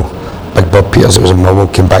done well. Big Bob Peters, it was in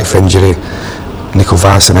Millwall, came back for injury, Nico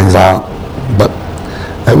Vass and things like that. But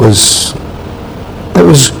it was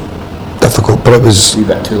difficult, but it was... A wee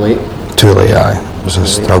bit too late. Too late, aye. It was a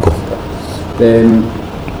struggle. Then,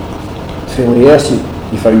 for Leyers,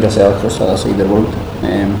 you found yourself across the other side of the world,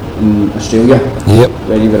 in Australia. Yep.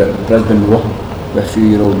 Where you were at Brisbane Roar with a few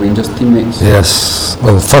year old Rangers teammates. Yes.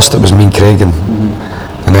 Well, first it was me and Craig, and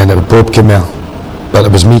then it was Bob came there. But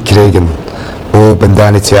it was me, Craig, and Bob and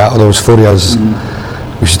Danny Teatto. There was 4 years.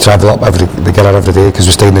 We should travel up the Girra every day, because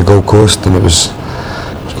we stayed in the Gold Coast, and it was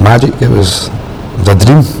magic. It was a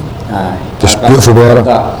dream. Aye. Just beautiful weather.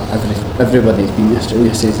 Everybody's been to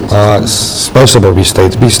Australia says it's especially where we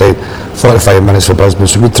stayed 45 minutes from Brisbane,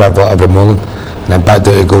 so we'd travel every morning and then back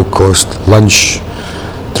down to the Gold Coast, lunch,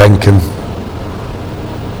 drinking,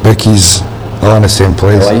 bookies, all in the same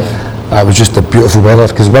place. It was just a beautiful weather,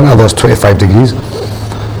 because winter there's 25 degrees,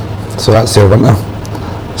 so that's their winter.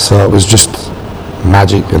 So it was just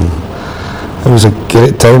magic, and it was a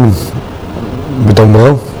great time. We done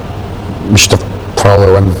well. We should have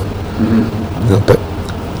probably won. But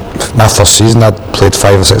my first season, I'd played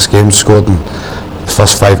 5 or 6 games, scored in the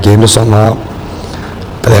first 5 games or something like that.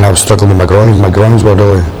 But then I was struggling with my groins. My groins were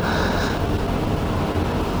really...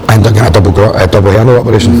 I ended up getting a double hernia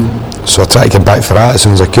operation. So I tried to get back for that as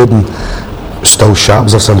soon as I could, and still sharp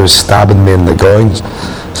as if somebody was stabbing me in the groins.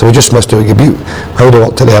 So we just missed it. How they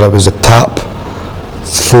worked it there, it was a tap,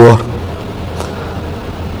 4.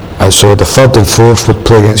 And so the 3rd and 4th would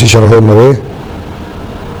play against each other home and away.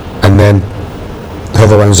 And then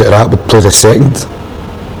whoever wins at that would play the 2nd,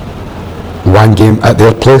 1 game at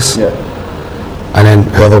their place, and then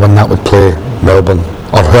whoever won that would play Melbourne,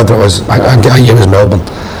 or whoever it was, I think it was Melbourne,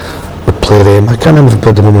 would play them. I can't remember if we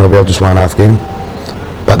played the moment where just 1.5 game,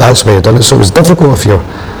 but that's why I done it. So it was difficult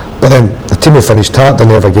but then the team who finished third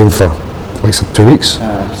didn't have a game for like 2 weeks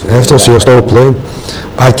after, so you're still playing.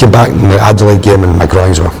 I came back in the Adelaide game and my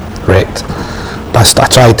groins were wrecked, but I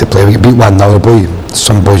tried to play. We beat 1-0.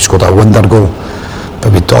 Some boy scored a wonder goal,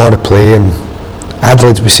 but we did to play, and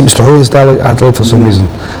Adelaide, we seem to always Adelaide for some reason.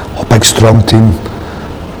 A big strong team,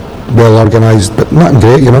 well organised, but nothing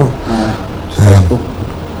great, you know.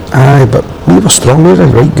 But we were strong. We were a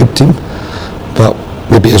right good team, but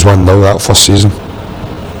we beat us 1-0 that first season.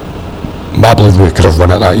 I believe we could have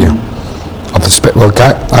won it that year.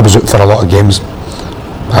 I was out for a lot of games.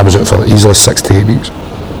 I was out for easily 6 to 8 weeks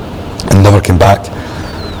and never came back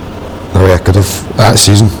the way I could have that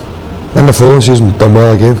season. Then the following season, done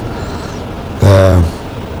well again.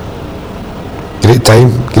 Great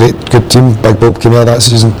time, good team. Big Bob came out that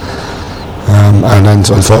season. And then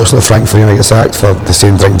unfortunately Frank Farina gets sacked for the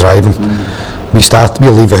same drink driving. We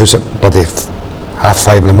leave the house at bloody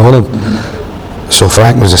 5:30 in the morning. So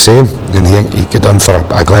Frank was the same, and he got done for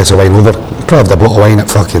a glass of wine over. Probably had a bottle of wine at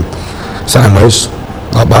fucking sitting in the house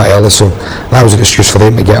up that early, so that was an excuse for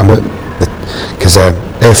them to get him out, because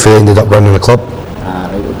FA ended up running the club.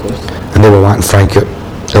 Right, okay. And they were wanting Frank out.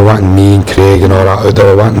 They were wanting me and Craig and all that out. They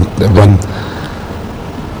were wanting to run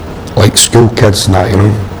like school kids and that, you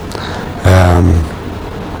know.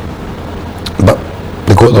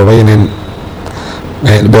 got their way, and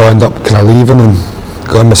then we all ended up kind of leaving and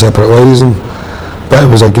going my separate ways. But it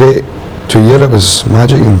was a great 2 years. It was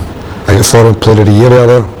magic, and I got Foreign Player of the Year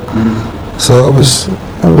there. So it was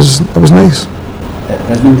nice. At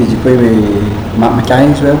Brisbane, did you play with Matt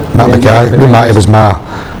Mackay as well? Matt Mackay, Matty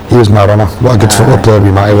was my runner. What a good football player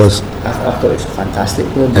Matty was. I thought he was a fantastic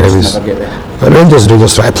player. Never get there. But Rangers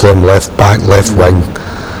tried to play him left back, left wing.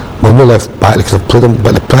 Well, no left back, they could have played him,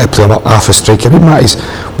 but they tried to play him up half a striker. Matty's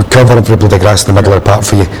would cover him for the grass in the middle of the park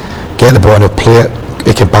for you, get the ball and he'll play it.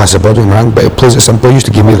 He can pass the body around, but he plays it simple. He used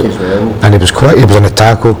to give me the, and he was quick. He was on the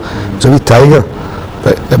tackle. He was a wee tiger,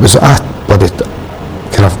 but it was bloody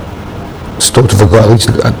kind of stoked to forgot at least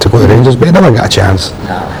to go to Rangers, but he never got a chance.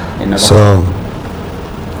 So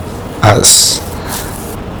that's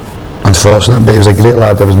unfortunate, but he was a great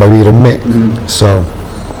lad. He was my wee roommate. So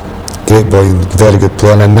great boy, and very good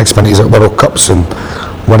player. And then next minute he's at World Cups and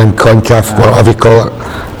winning CONCACAF, whatever you call it,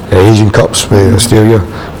 Asian Cups with Australia.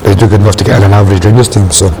 But he did good enough to get in an average Rangers team,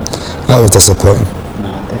 so that was disappointing. No,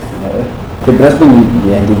 definitely. The Brisbane,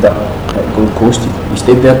 you ended up at Gold Coast. You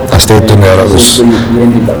stayed there? I stayed down there. So you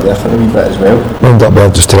ended up there for a wee bit as well? I ended up there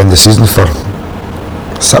just to end the season for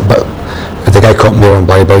but the guy caught me on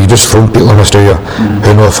Bible. You just phone people in Australia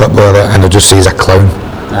who know football and they just say he's a clown.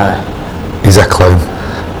 He's a clown.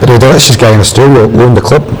 But the richest guy in Australia owned the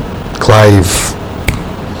club, Clive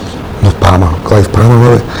Palmer,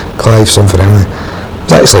 Clive something anyway.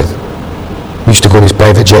 Actually, we used to go in his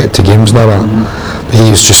private jet to games and all that. But he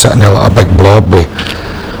was just sitting there like a big blob with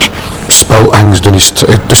spout things down his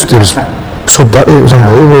it was so dirty, it was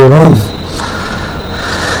unbelievable, you know.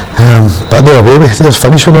 But they were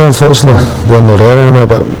finished with it, unfortunately. They weren't there anymore,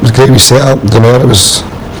 but it was great we set up down there, it was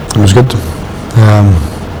good.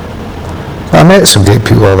 But I met some great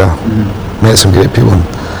people there. Met some great people.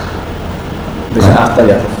 Was it after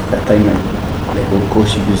your time at the Gold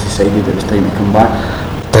Coast you just decided it was time to come back?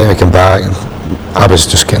 Time to come back, and I was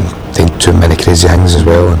just doing too many crazy things as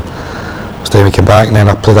well. And it was time to come back, and then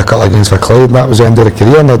I played a couple of games for Clyde, and that was the end of the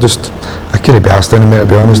career. And I couldn't be asked anymore, to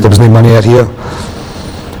be honest. There was no money out here.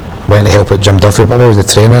 Went to help out Jim Duffy, but I was the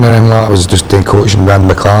trainer and everything like that. I was just doing coaching Rand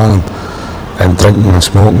McLaren and drinking and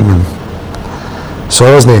smoking. So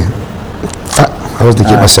I wasn't fit. I wasn't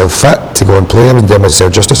keeping myself fit to go and play. I wasn't doing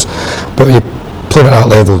myself justice. But when you play at that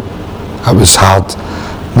level, it was hard.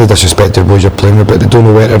 No disrespect to the boys you're playing with, but they don't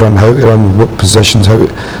know where to run, how to run, what positions, how to...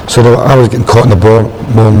 So I was getting caught in the ball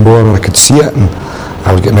more and more, and I could see it, and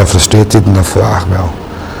I was getting more frustrated, and I thought,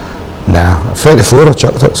 at 34 I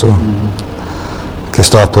chucked it, so... I could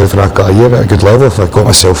start playing for a year at a good level if I got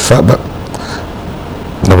myself fit, but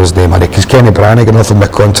there was no money, because Kenny Brannigan offered me a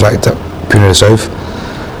contract at Pune of the South.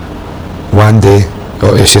 One day,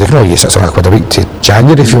 he said, "No, you £600 a week to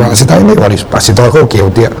January if you want." I said, "No worries." I said, "Okay, I'll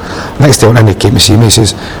do it." Next day, when he came to see me, he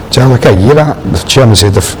says, "Do you have like a year at?" The chairman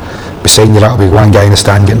said, "If beside you that'll be one guy in the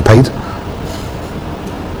stand getting paid."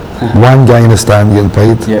 One guy in the stand getting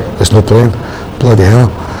paid. There's no playing. Bloody hell.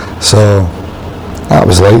 So that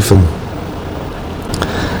was life. And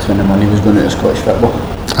that's when the money was going out of Scottish football.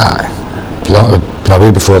 Way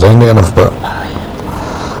before then, enough, but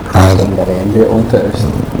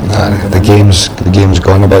the game's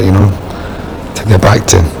gone a bit, you know, to get back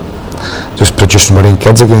to just producing Marine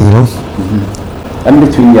kids again, you know. In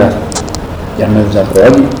between your moves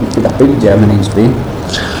abroad, you could have played Germany and Spain.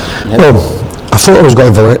 Well, I thought I was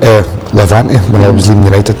going to Levante when I was leaving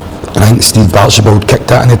United, and I think Steve Archibald kicked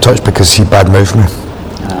that in the touch because he bad-mouthed me.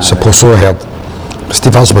 So I heard.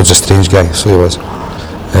 Steve Archibald's a strange guy, so he was.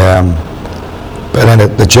 But then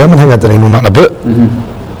the German thing I didn't know nothing about,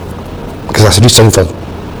 because I said, "You signed for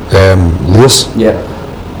Lears."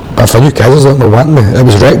 But if I knew Kaiserslautern were wanting me, it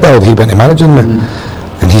was Rekdal, he went to managing me,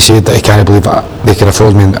 and he said that he can't believe that they can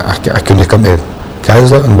afford me and I couldn't come to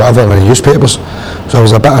Kaiserslautern and whatever in the newspapers. So I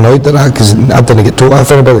was a bit annoyed at that, because I didn't get told that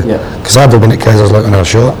for anybody, because I'd have been at Kaiserslautern in a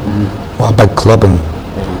shot. What a big club, and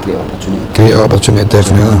great opportunity,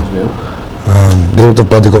 definitely. They would have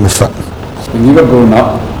bloody got me fit. When you were growing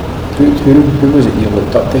up, who was it you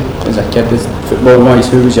looked up to as a kid, as football-wise?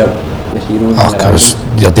 Who was your heroes? It was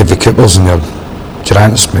your David Coopers and your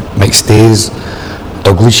Durants, Mike Stays,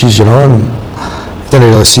 Douglas's, you know, and you didn't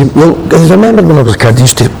really see. Well, I remember when I was a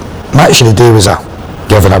kid, match of the day was a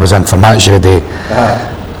given. I was in for match of the day,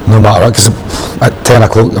 no matter what, because at 10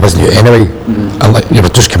 o'clock I wasn't out anyway, and like, you were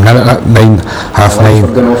just coming in at 9, half 9,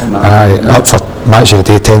 up for match of the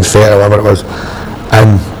day, 10:30 or whatever it was,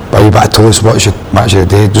 and a wee bit of toast, watch your match of the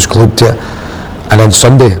day, just glued to it. And then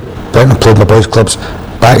Sunday, went and played my boys' clubs,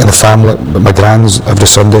 back in the family with my grands every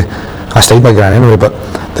Sunday. I stayed with my gran anyway, but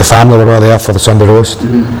the family were all there for the Sunday roast,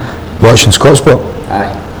 watching Scotsport.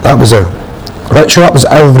 That was ritual. That was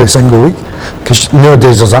every single week. Because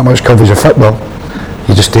nowadays there's that much coverage of football.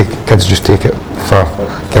 Kids just take it for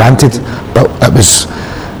granted. But it was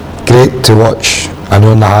great to watch an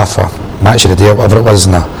hour and a half a match of the day, or whatever it was,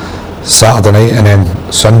 on a Saturday night, and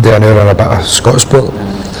then Sunday an hour and a bit of Scottish sport.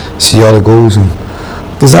 See all the goals, and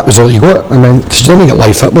because that was all you got. I mean, because you didn't get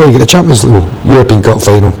live football. You get the Champions League, European Cup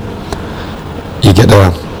final, you get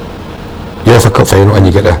the UEFA Cup final, and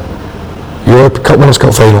you get the Europe Cup Winners'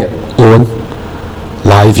 Cup final on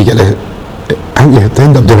live. You get I think they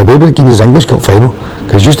end up doing away with the English Cup final,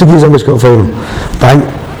 because used to be the English Cup final. But I think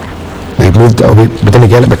they moved it away. We didn't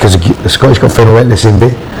get it because the Scottish Cup final went the same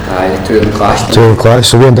day. Aye, two of them clashed.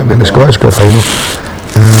 So we ended up getting the Scottish Cup final,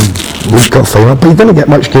 League Cup final. But you didn't get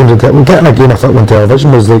much games of it. We're getting a game of football on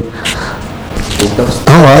television was like, it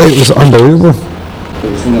was unbelievable.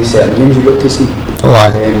 There was only certain games you got to see.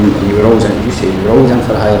 You were always in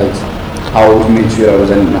for the highlights. I always made sure I was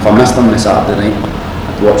in. If I missed them on a Saturday night,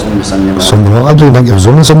 I'd watch them on Sunday morning. I don't think it was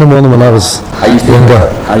only Sunday morning when I was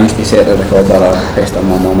younger. I used to set the recorder or pester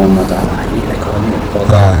my mum and my dad. I need a record.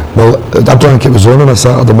 Well, I don't think it was on a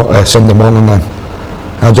Sunday morning then.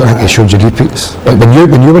 I don't think they showed you repeats. But when you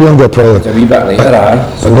were younger, probably. It was a wee bit later,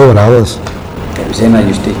 But no one else. It was then I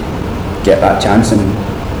used to get that chance, and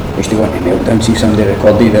I used to go into Meltdown, see somebody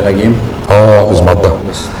recorded their game. Oh, it was murder.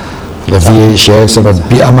 The VHS or the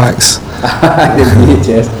Betamax. The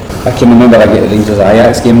VHS. I can remember I get the Rangers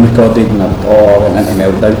Ajax game recorded, and I went into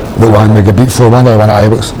Meltdown. What one? We beat 4-1 or one at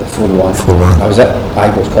Ibrox? The 4-1. 4-1. I was at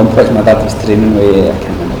Ibrox Complex. My dad was training with, I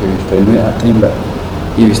can't remember who was training with at that time, but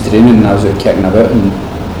he was training and I was out kicking about, and he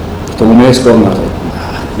told me to score, and I was like,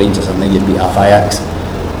 Rangers are going to get beat off Ajax.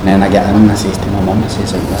 And then I get in and I says to my mum, I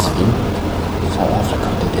says, like, this game, I've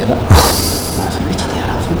recorded it. And I said, wait till they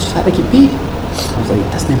are, I just had to get beat. I was like,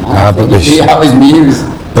 that's not but that was me.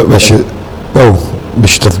 But we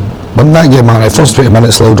should have won that game, man. The first 20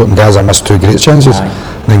 minutes, Laudrup and Gaza missed two great chances. Aye.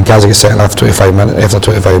 And then Gaza gets second after 25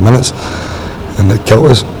 minutes, and it killed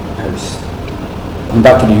us. I'm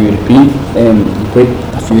back to the European. You played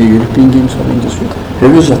a few European games for Rangers. Who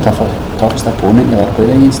was your toughest opponent you ever played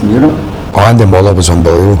against in Europe? Oh, Andy Muller was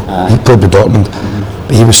unbelievable. He played with Dortmund,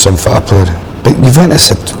 but he was some fitter player. But Juventus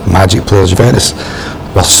had magic players. Juventus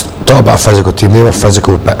was talk about a physical team. They were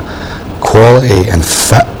physical, but quality and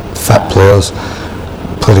fit players.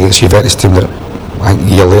 Played against Juventus team that I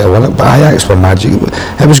think a year later won it. But Ajax were magic.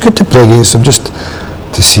 It was good to play against them, just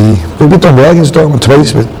to see. But we'd done well against Dortmund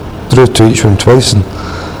twice. We drew to each one twice, and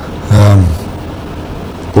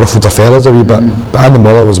ruffled their feathers a wee bit. But Andy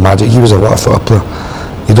Muller was magic. He was a lot of footer player.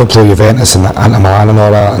 You don't play Juventus and Inter Milan and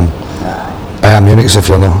all that, and Bayern Munich if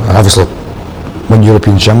you're not, and obviously won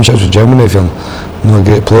European Championships with Germany if you're not a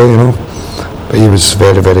great player, you know. But he was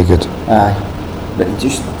very, very good. But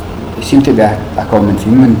it seemed to be a common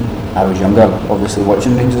theme when I was younger, obviously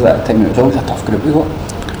watching Rangers at the time. It was always a tough group we got.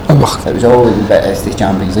 It was always a bit as the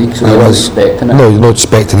Champions League, so I was expecting it. No, you're not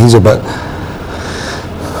expecting easy, but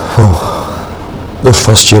the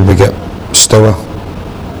first year we get Stour,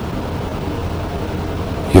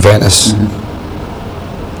 Juventus,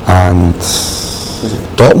 and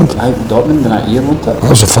Dortmund. Dortmund in that year, wasn't it? That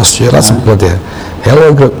was the first year. That's a bloody hell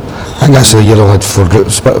of a group. I think that's the year I had 4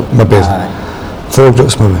 groups, but maybe 4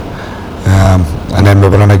 groups maybe. And then we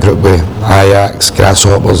were in a group with Ajax,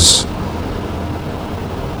 Grasshoppers,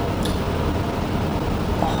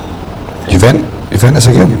 Juventus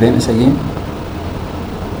again. Juventus again?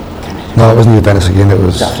 No, it wasn't Juventus again, it was...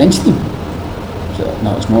 Was that a French team?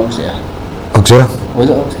 No, it's not Auxerre. Auxerre? Was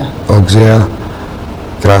it Auxerre? Auxerre,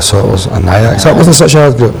 Grasshoppers and Ajax. That wasn't such a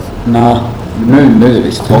hard group. No, that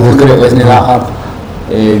it's talking about it wasn't that hard.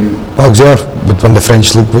 Auxerre would win the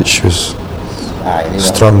French league, which was a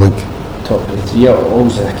strong league. Top 3,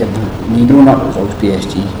 always like when you growing up, it was always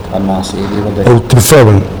PSG and Marseille. Well, to be fair,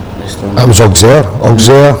 it was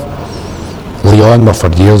Auxerre, Lyon were for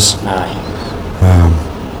years.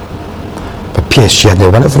 But PSG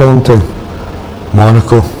hadn't won it for a long time.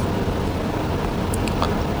 Monaco.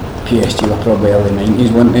 PSG were probably early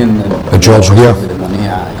 90s, weren't they? And George Weah.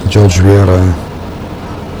 George Weah,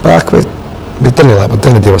 back with, we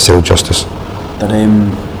didn't do ourselves justice. But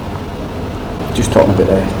just talking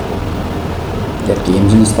about your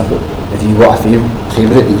games and stuff, if you've got a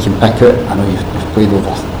favourite that you can pick out, I know you've played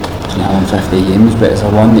over 350 games, but is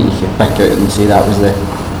there one that you can pick out and say that was the...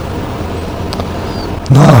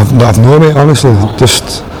 No, I've no mate, honestly,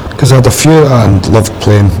 just because I had a few that I loved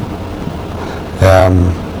playing.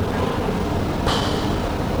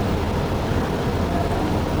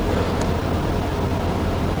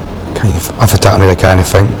 Off the top of my head, I can't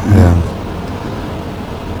think.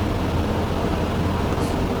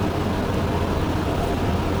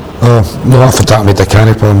 Oh, no, I thought I made the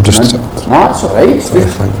canny, but I'm just... No, that's alright. It's good.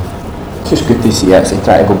 Just good to see you actually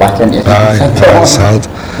try to go back into it. It's sad.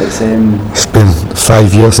 It's been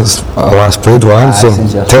 5 years since I last played one, so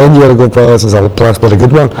 10 years ago probably since I last played a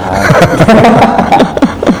good one.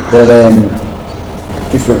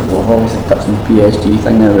 Just we've obviously touched on the PSG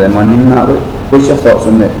thing now with the money and that. What's your thoughts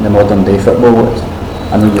on the modern day football?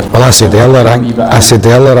 Well, I said earlier,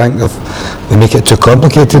 they make it too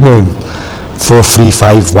complicated now.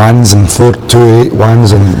 4-3-5-1s and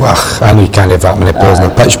 4-2-8-1s, and I know you can't have that many players on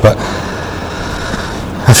the pitch, but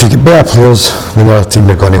if you get better players than the other team,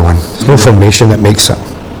 you're going to win. There's no formation that makes it.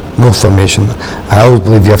 No formation. I always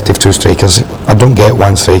believe you have to have two strikers. I don't get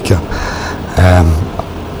one striker.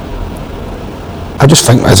 I just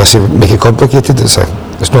think, as I say, make it complicated. It's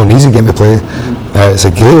not an easy game to play. It's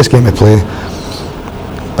the greatest game to play.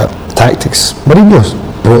 But tactics, Mourinho's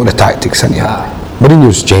brought the tactics into it.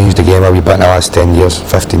 Mourinho's changed the game a wee bit in the last 10 years,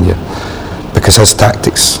 15 years, because his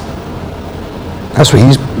tactics, that's what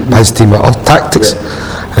his team are, all tactics.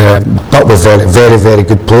 But with very, very, very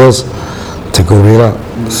good players to go with that.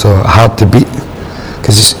 So hard to beat.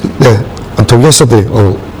 Because until yesterday,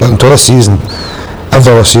 or until this season,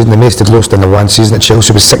 every other season, the most they'd lost in the one season at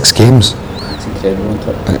Chelsea was 6 games. That's incredible,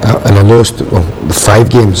 isn't it? And they lost 5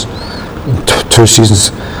 games in 2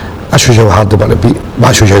 seasons. That shows you how hard they were to beat.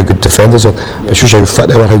 That shows you how good defenders are. It shows you how fit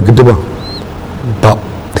they were, how good they were. But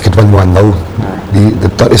they could win 1-0, the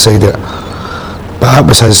dirty side of it. But that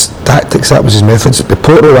was his tactics, that was his methods. The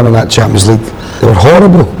Porto winning that Champions League, they were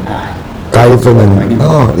horrible. Diving and,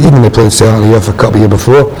 even they played Celtic the UEFA Cup the year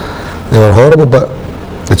before, they were horrible, but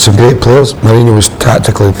they had some great players. Mourinho was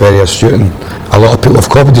tactically very astute, and a lot of people have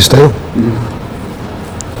copied his style.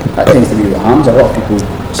 That tends to be with Hams. A lot of people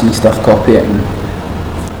see stuff, copy it, and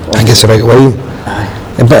I think it's the right way.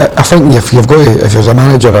 But I think if you're a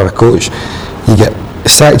manager or a coach, you get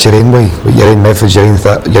set your own way, with your own methods, your own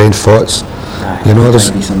thoughts. You know,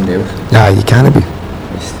 there's be somebody else. Yeah, you can't be.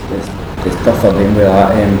 It's tougher dealing with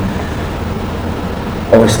that.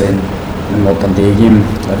 Obviously, in the modern day game,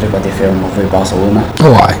 everybody fell in love with Barcelona.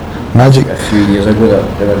 Oh, aye, magic. A few years ago,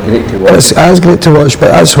 they were great to watch. It's great to watch,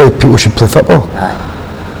 but that's why people should play football. Aye.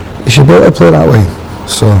 You should be able to play that way.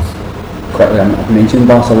 So. Quickly, I mentioned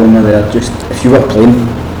Barcelona there. Just if you were playing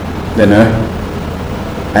the now,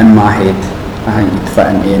 in my head, I think you'd fit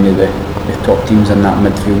into any of the top teams in that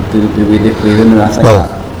midfield. The way they play them, I think. Well,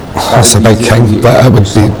 that's a big thing. But it would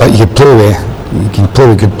be. But you can play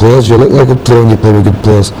with good players. You look like a good player when you play with good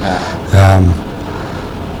players.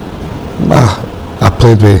 I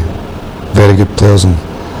played with very good players and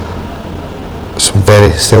some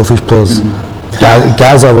very selfish players.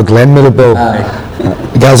 Gaza would lend me the ball.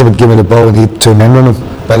 Gaza would give me the ball and he had 2 men on him,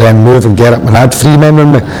 but then move and get it when I had 3 men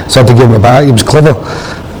on me, so I had to give him it back. He was clever,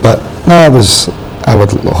 but no, I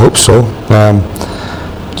would hope so.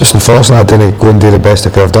 Just unfortunately I didn't go and do the best I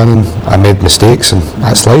could have done, and I made mistakes, and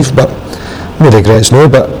that's life, but no regrets, no.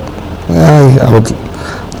 But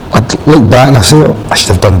I'd look back and I say, I should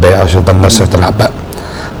have done better, I should have done this, after that, but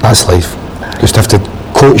that's life. Just have to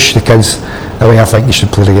coach the kids the way I think you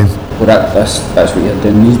should play the game. Well, that's what you're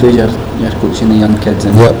doing these days. You're coaching the young kids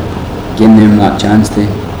and giving them that chance to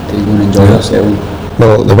go and enjoy themselves.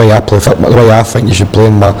 Well, the way I play football, the way I think you should play,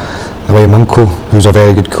 the way my uncle, who's a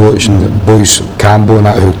very good coach, and the boys Campbell and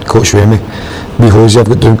that who coach with me, Hosey, I've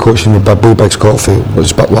got doing coaching with Boy Big Scott for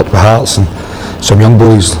what's worked with Hearts, and some young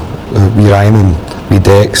boys, wee Ryan and wee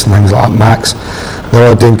Dex and things like that, Max. They're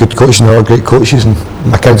all doing good coaching, they're all great coaches, and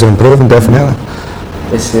my kids are improving, definitely.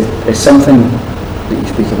 It's something that you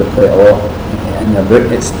speak about quite a lot in your book.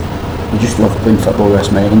 You just love playing football with a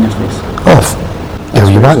smile on your face.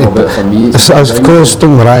 You want to. Of course,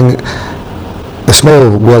 don't get me wrong, the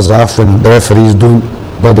smile wears off when the referees don't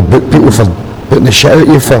bloody book people for putting the shit out of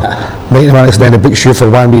you for 90 minutes, and then they books you for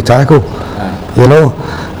 1 wee tackle. You know,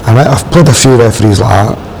 and I've played a few referees like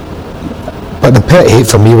that, but the pet hate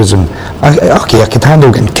for me was I could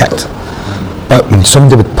handle getting kicked. But when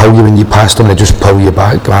somebody would pull you when you passed them, they just pull you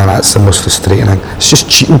back. Man, that's the most frustrating thing. It's just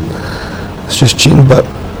cheating. But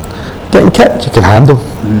getting kicked, you can handle.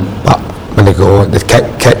 But when they go, they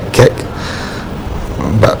kick.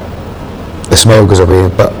 But the smile goes away.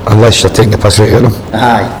 But unless you're taking the piss right out of them.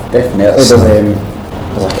 Aye, definitely. So, there's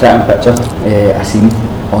a cracking picture I seen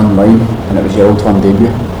online, and it was your old firm debut.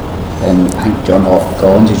 And I think John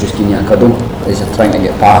Collins is just giving you a cuddle as you're trying to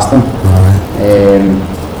get past him.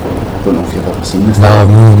 I don't know if you've ever seen this. No.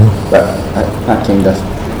 But that kind of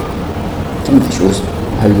shows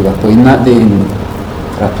how you were playing that day, and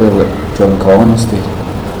for a player like John Collins to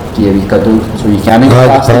give you a cuddle so you can get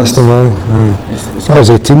past him. I was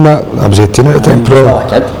 18 at the time.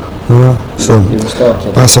 So You were still a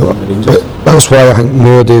kid. that's it. But that's why I think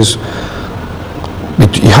nowadays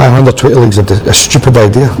you have under 20 leagues a stupid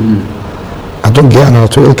idea. I don't get another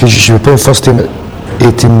 20 because you should be playing first team at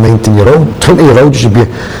 18, 19 year old. 20 year old you should be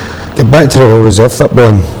get back to the Royal Reserve football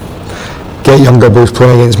and get younger boys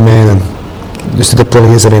playing against men and used to playing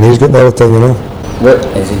against an age group all the time, you know. What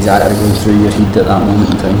is exactly going through your head at that moment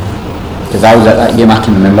in time? Because I was at that game, I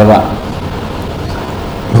can remember that.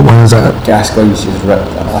 What one is that? Gascoigne's just ripped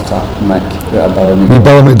a Mick out of Billy Wee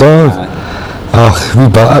Billy McDonald. Wee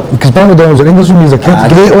Billy. Because Billy McDonald was an Englishman when he was a kid.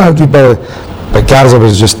 Great lad, wee Billy. But Garza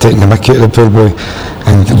was just taking the mickey out of the poor boy.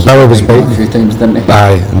 And Billy was biting. A few times, didn't he?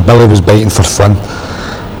 Aye, and Billy was biting for fun.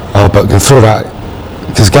 But before that,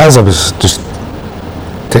 because Garza was just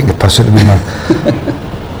taking the piss out of me, man.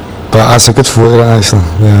 But that's a good photo, actually.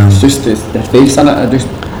 It's just the face in it.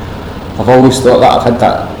 I've always thought that. I've had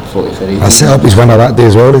that photo for ages. I set up his winner that day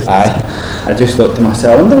as well. Aye. I just thought to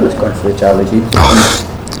myself, I wonder what's going through Charlie's head.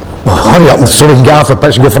 Well, hurry up so we can get off the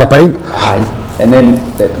pitch and go for a pint. Aye. And then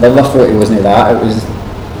the other photo wasn't that. It was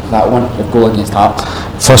that one, the goal against Hearts.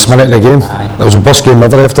 First minute of the game. Aye. That was a bus game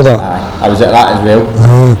ever after that. Aye. I was at that as well.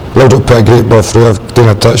 Loudon put a great ball through. I've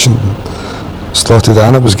done a touch and slotted it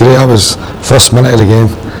in. It was great. That was first minute of the game.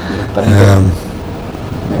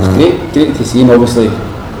 It was great to see, and obviously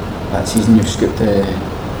that season you scooped the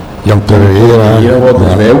Young Player of the Year award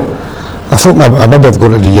as well. I thought I maybe have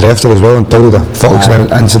gone to the year after as well until the Fox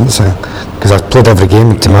incident, because I played every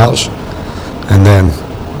game to March, and then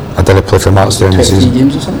I didn't play for March during the 23 season.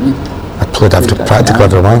 games or something? I played practically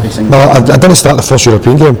every one. Every Well, I didn't start the first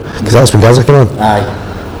European game because that's when Gaza came on. Aye.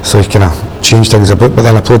 So you kind of changed things a bit, but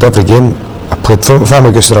then I played every game. I played for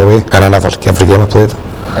Famagusta away, and I never every game I played.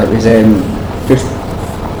 It was just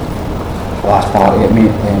the last part of it, mate.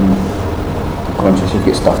 I'm conscious you've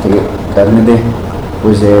got stuff to get done today.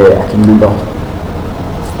 Was I can remember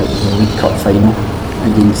it was the League Cup final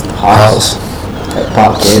against Hearts at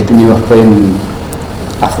Parkhead, and you were playing.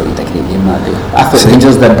 I thought you did a great game that day. I thought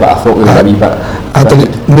Rangers did, but I thought we were a wee bit. I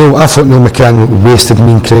thought Neil McCann wasted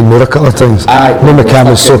me and Craig Moore a couple of times. Neil McCann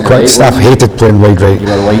was so quick. Staff hated playing wide right. You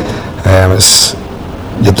were white.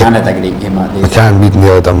 McCann had a great game that day. McCann, we'd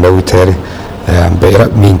nearly done well with Terry,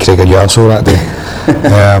 but me and Craig are also that day.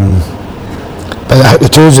 But the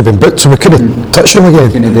two have been booked, so we couldn't touch them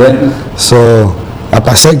again. Couldn't do it. So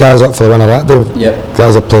I set Gaza up for the winner that day. Yep.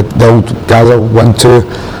 Gaza played the old Gaza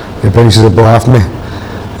 1-2. He bounces the ball after me,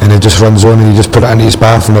 and he just runs on and he just put it into his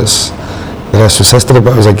path, and the rest was history.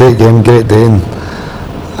 But it was a great game, great day, and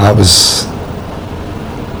that was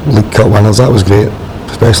League Cup winners. That was great,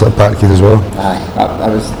 especially at Parkhead as well. Aye,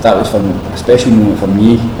 that was fun, a special moment for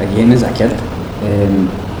me again as a kid.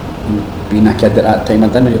 Being a kid at that time, I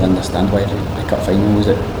didn't really understand why the cup final was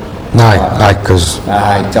it. Aye, because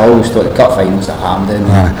I always thought the cup finals at Hampden.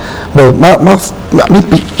 Well, me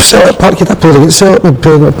Celtic Parkhead, I played against Celtic. We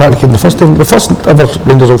played at Parkhead in the first time. The first ever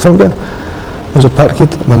Rangers Old Firm game was at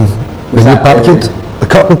Parkhead when we knew Parkhead. The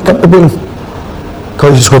cup had been.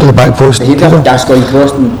 Coyce scored at the back post. He did Gascoigne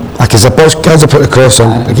crossed. Because the boss Gaza put the cross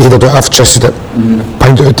on. He had I've twisted it,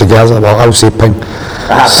 pinged it out to Gaza. Well, I would say ping.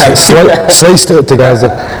 Sliced it out to Gaza,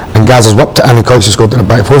 and Gaza's whipped it in, and Coyce scored at the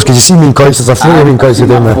back post. Because you see me and Coyce, there's a photo of me and Coyce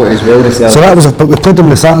down there. So that was, but we played them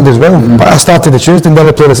on the Saturday as well. But I started the Tuesday and then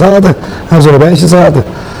I played the Saturday. I was on the bench the Saturday.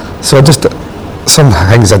 So just some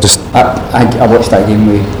things I watched that game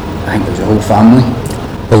with, I think it was the whole family.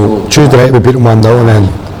 Well, Tuesday night we beat them 1-0, and then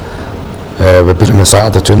we beat them the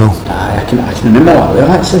Saturday 2-0. I can remember that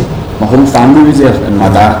well actually. My whole family was there, and my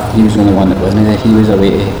dad, he was the only one that wasn't there. He was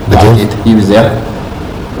away to Parkhead. He was there,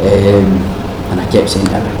 and I kept saying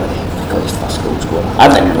to everybody, McCoist first goal scorer. I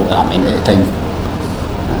didn't know what that meant at the time,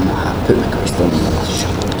 and I put McCoist on and I was sure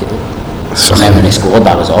get it. And then when he scored,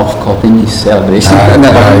 I was off copying his celebration, and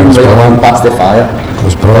then I ran past the fire. It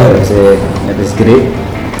was brilliant. It was great.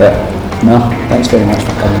 But no, thanks very much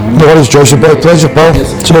for coming on. No worries, Josh. It's been a pleasure, pal.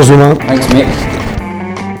 Cheers, man. Thanks, mate.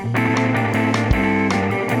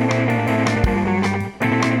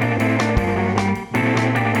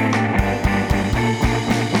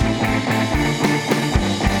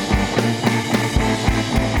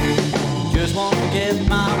 Just wanna get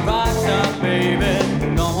my rocks up,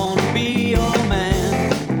 baby. Don't wanna be your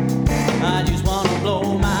man. I just wanna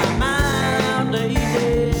blow my mind, lady,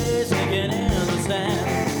 sneaking in the sand.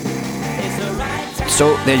 It's the right time.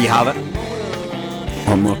 So there you have it.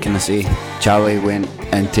 What more can I say? Charlie went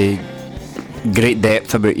into great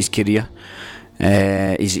depth about his career,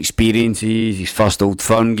 his experiences, his first Old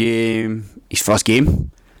Firm game, his first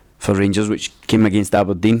game for Rangers, which came against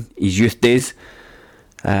Aberdeen, his youth days,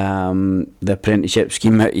 the apprenticeship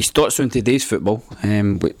scheme, his thoughts on today's football,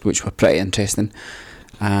 which were pretty interesting,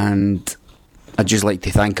 and I'd just like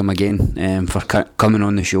to thank him again for coming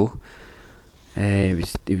on the show.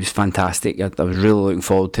 It was fantastic. I was really looking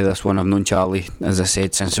forward to this one. I've known Charlie, as I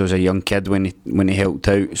said, since I was a young kid when he helped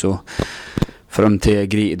out. So for him to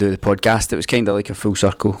agree to do the podcast, it was kind of like a full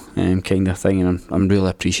circle kind of thing, and I'm really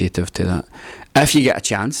appreciative to that. If you get a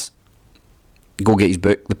chance, go get his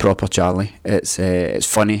book, The Proper Charlie. It's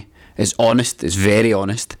funny, it's honest, it's very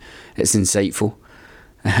honest, it's insightful,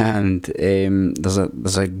 and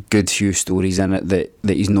there's a good few stories in it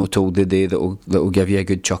that he's not told today that will give you a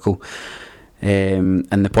good chuckle. In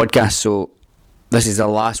the podcast. So this is the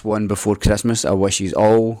last one before Christmas. I wish you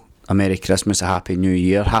all a Merry Christmas, a Happy New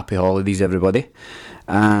Year, Happy Holidays everybody,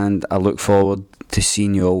 and I look forward to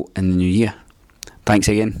seeing you all in the new year. Thanks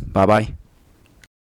again, bye bye.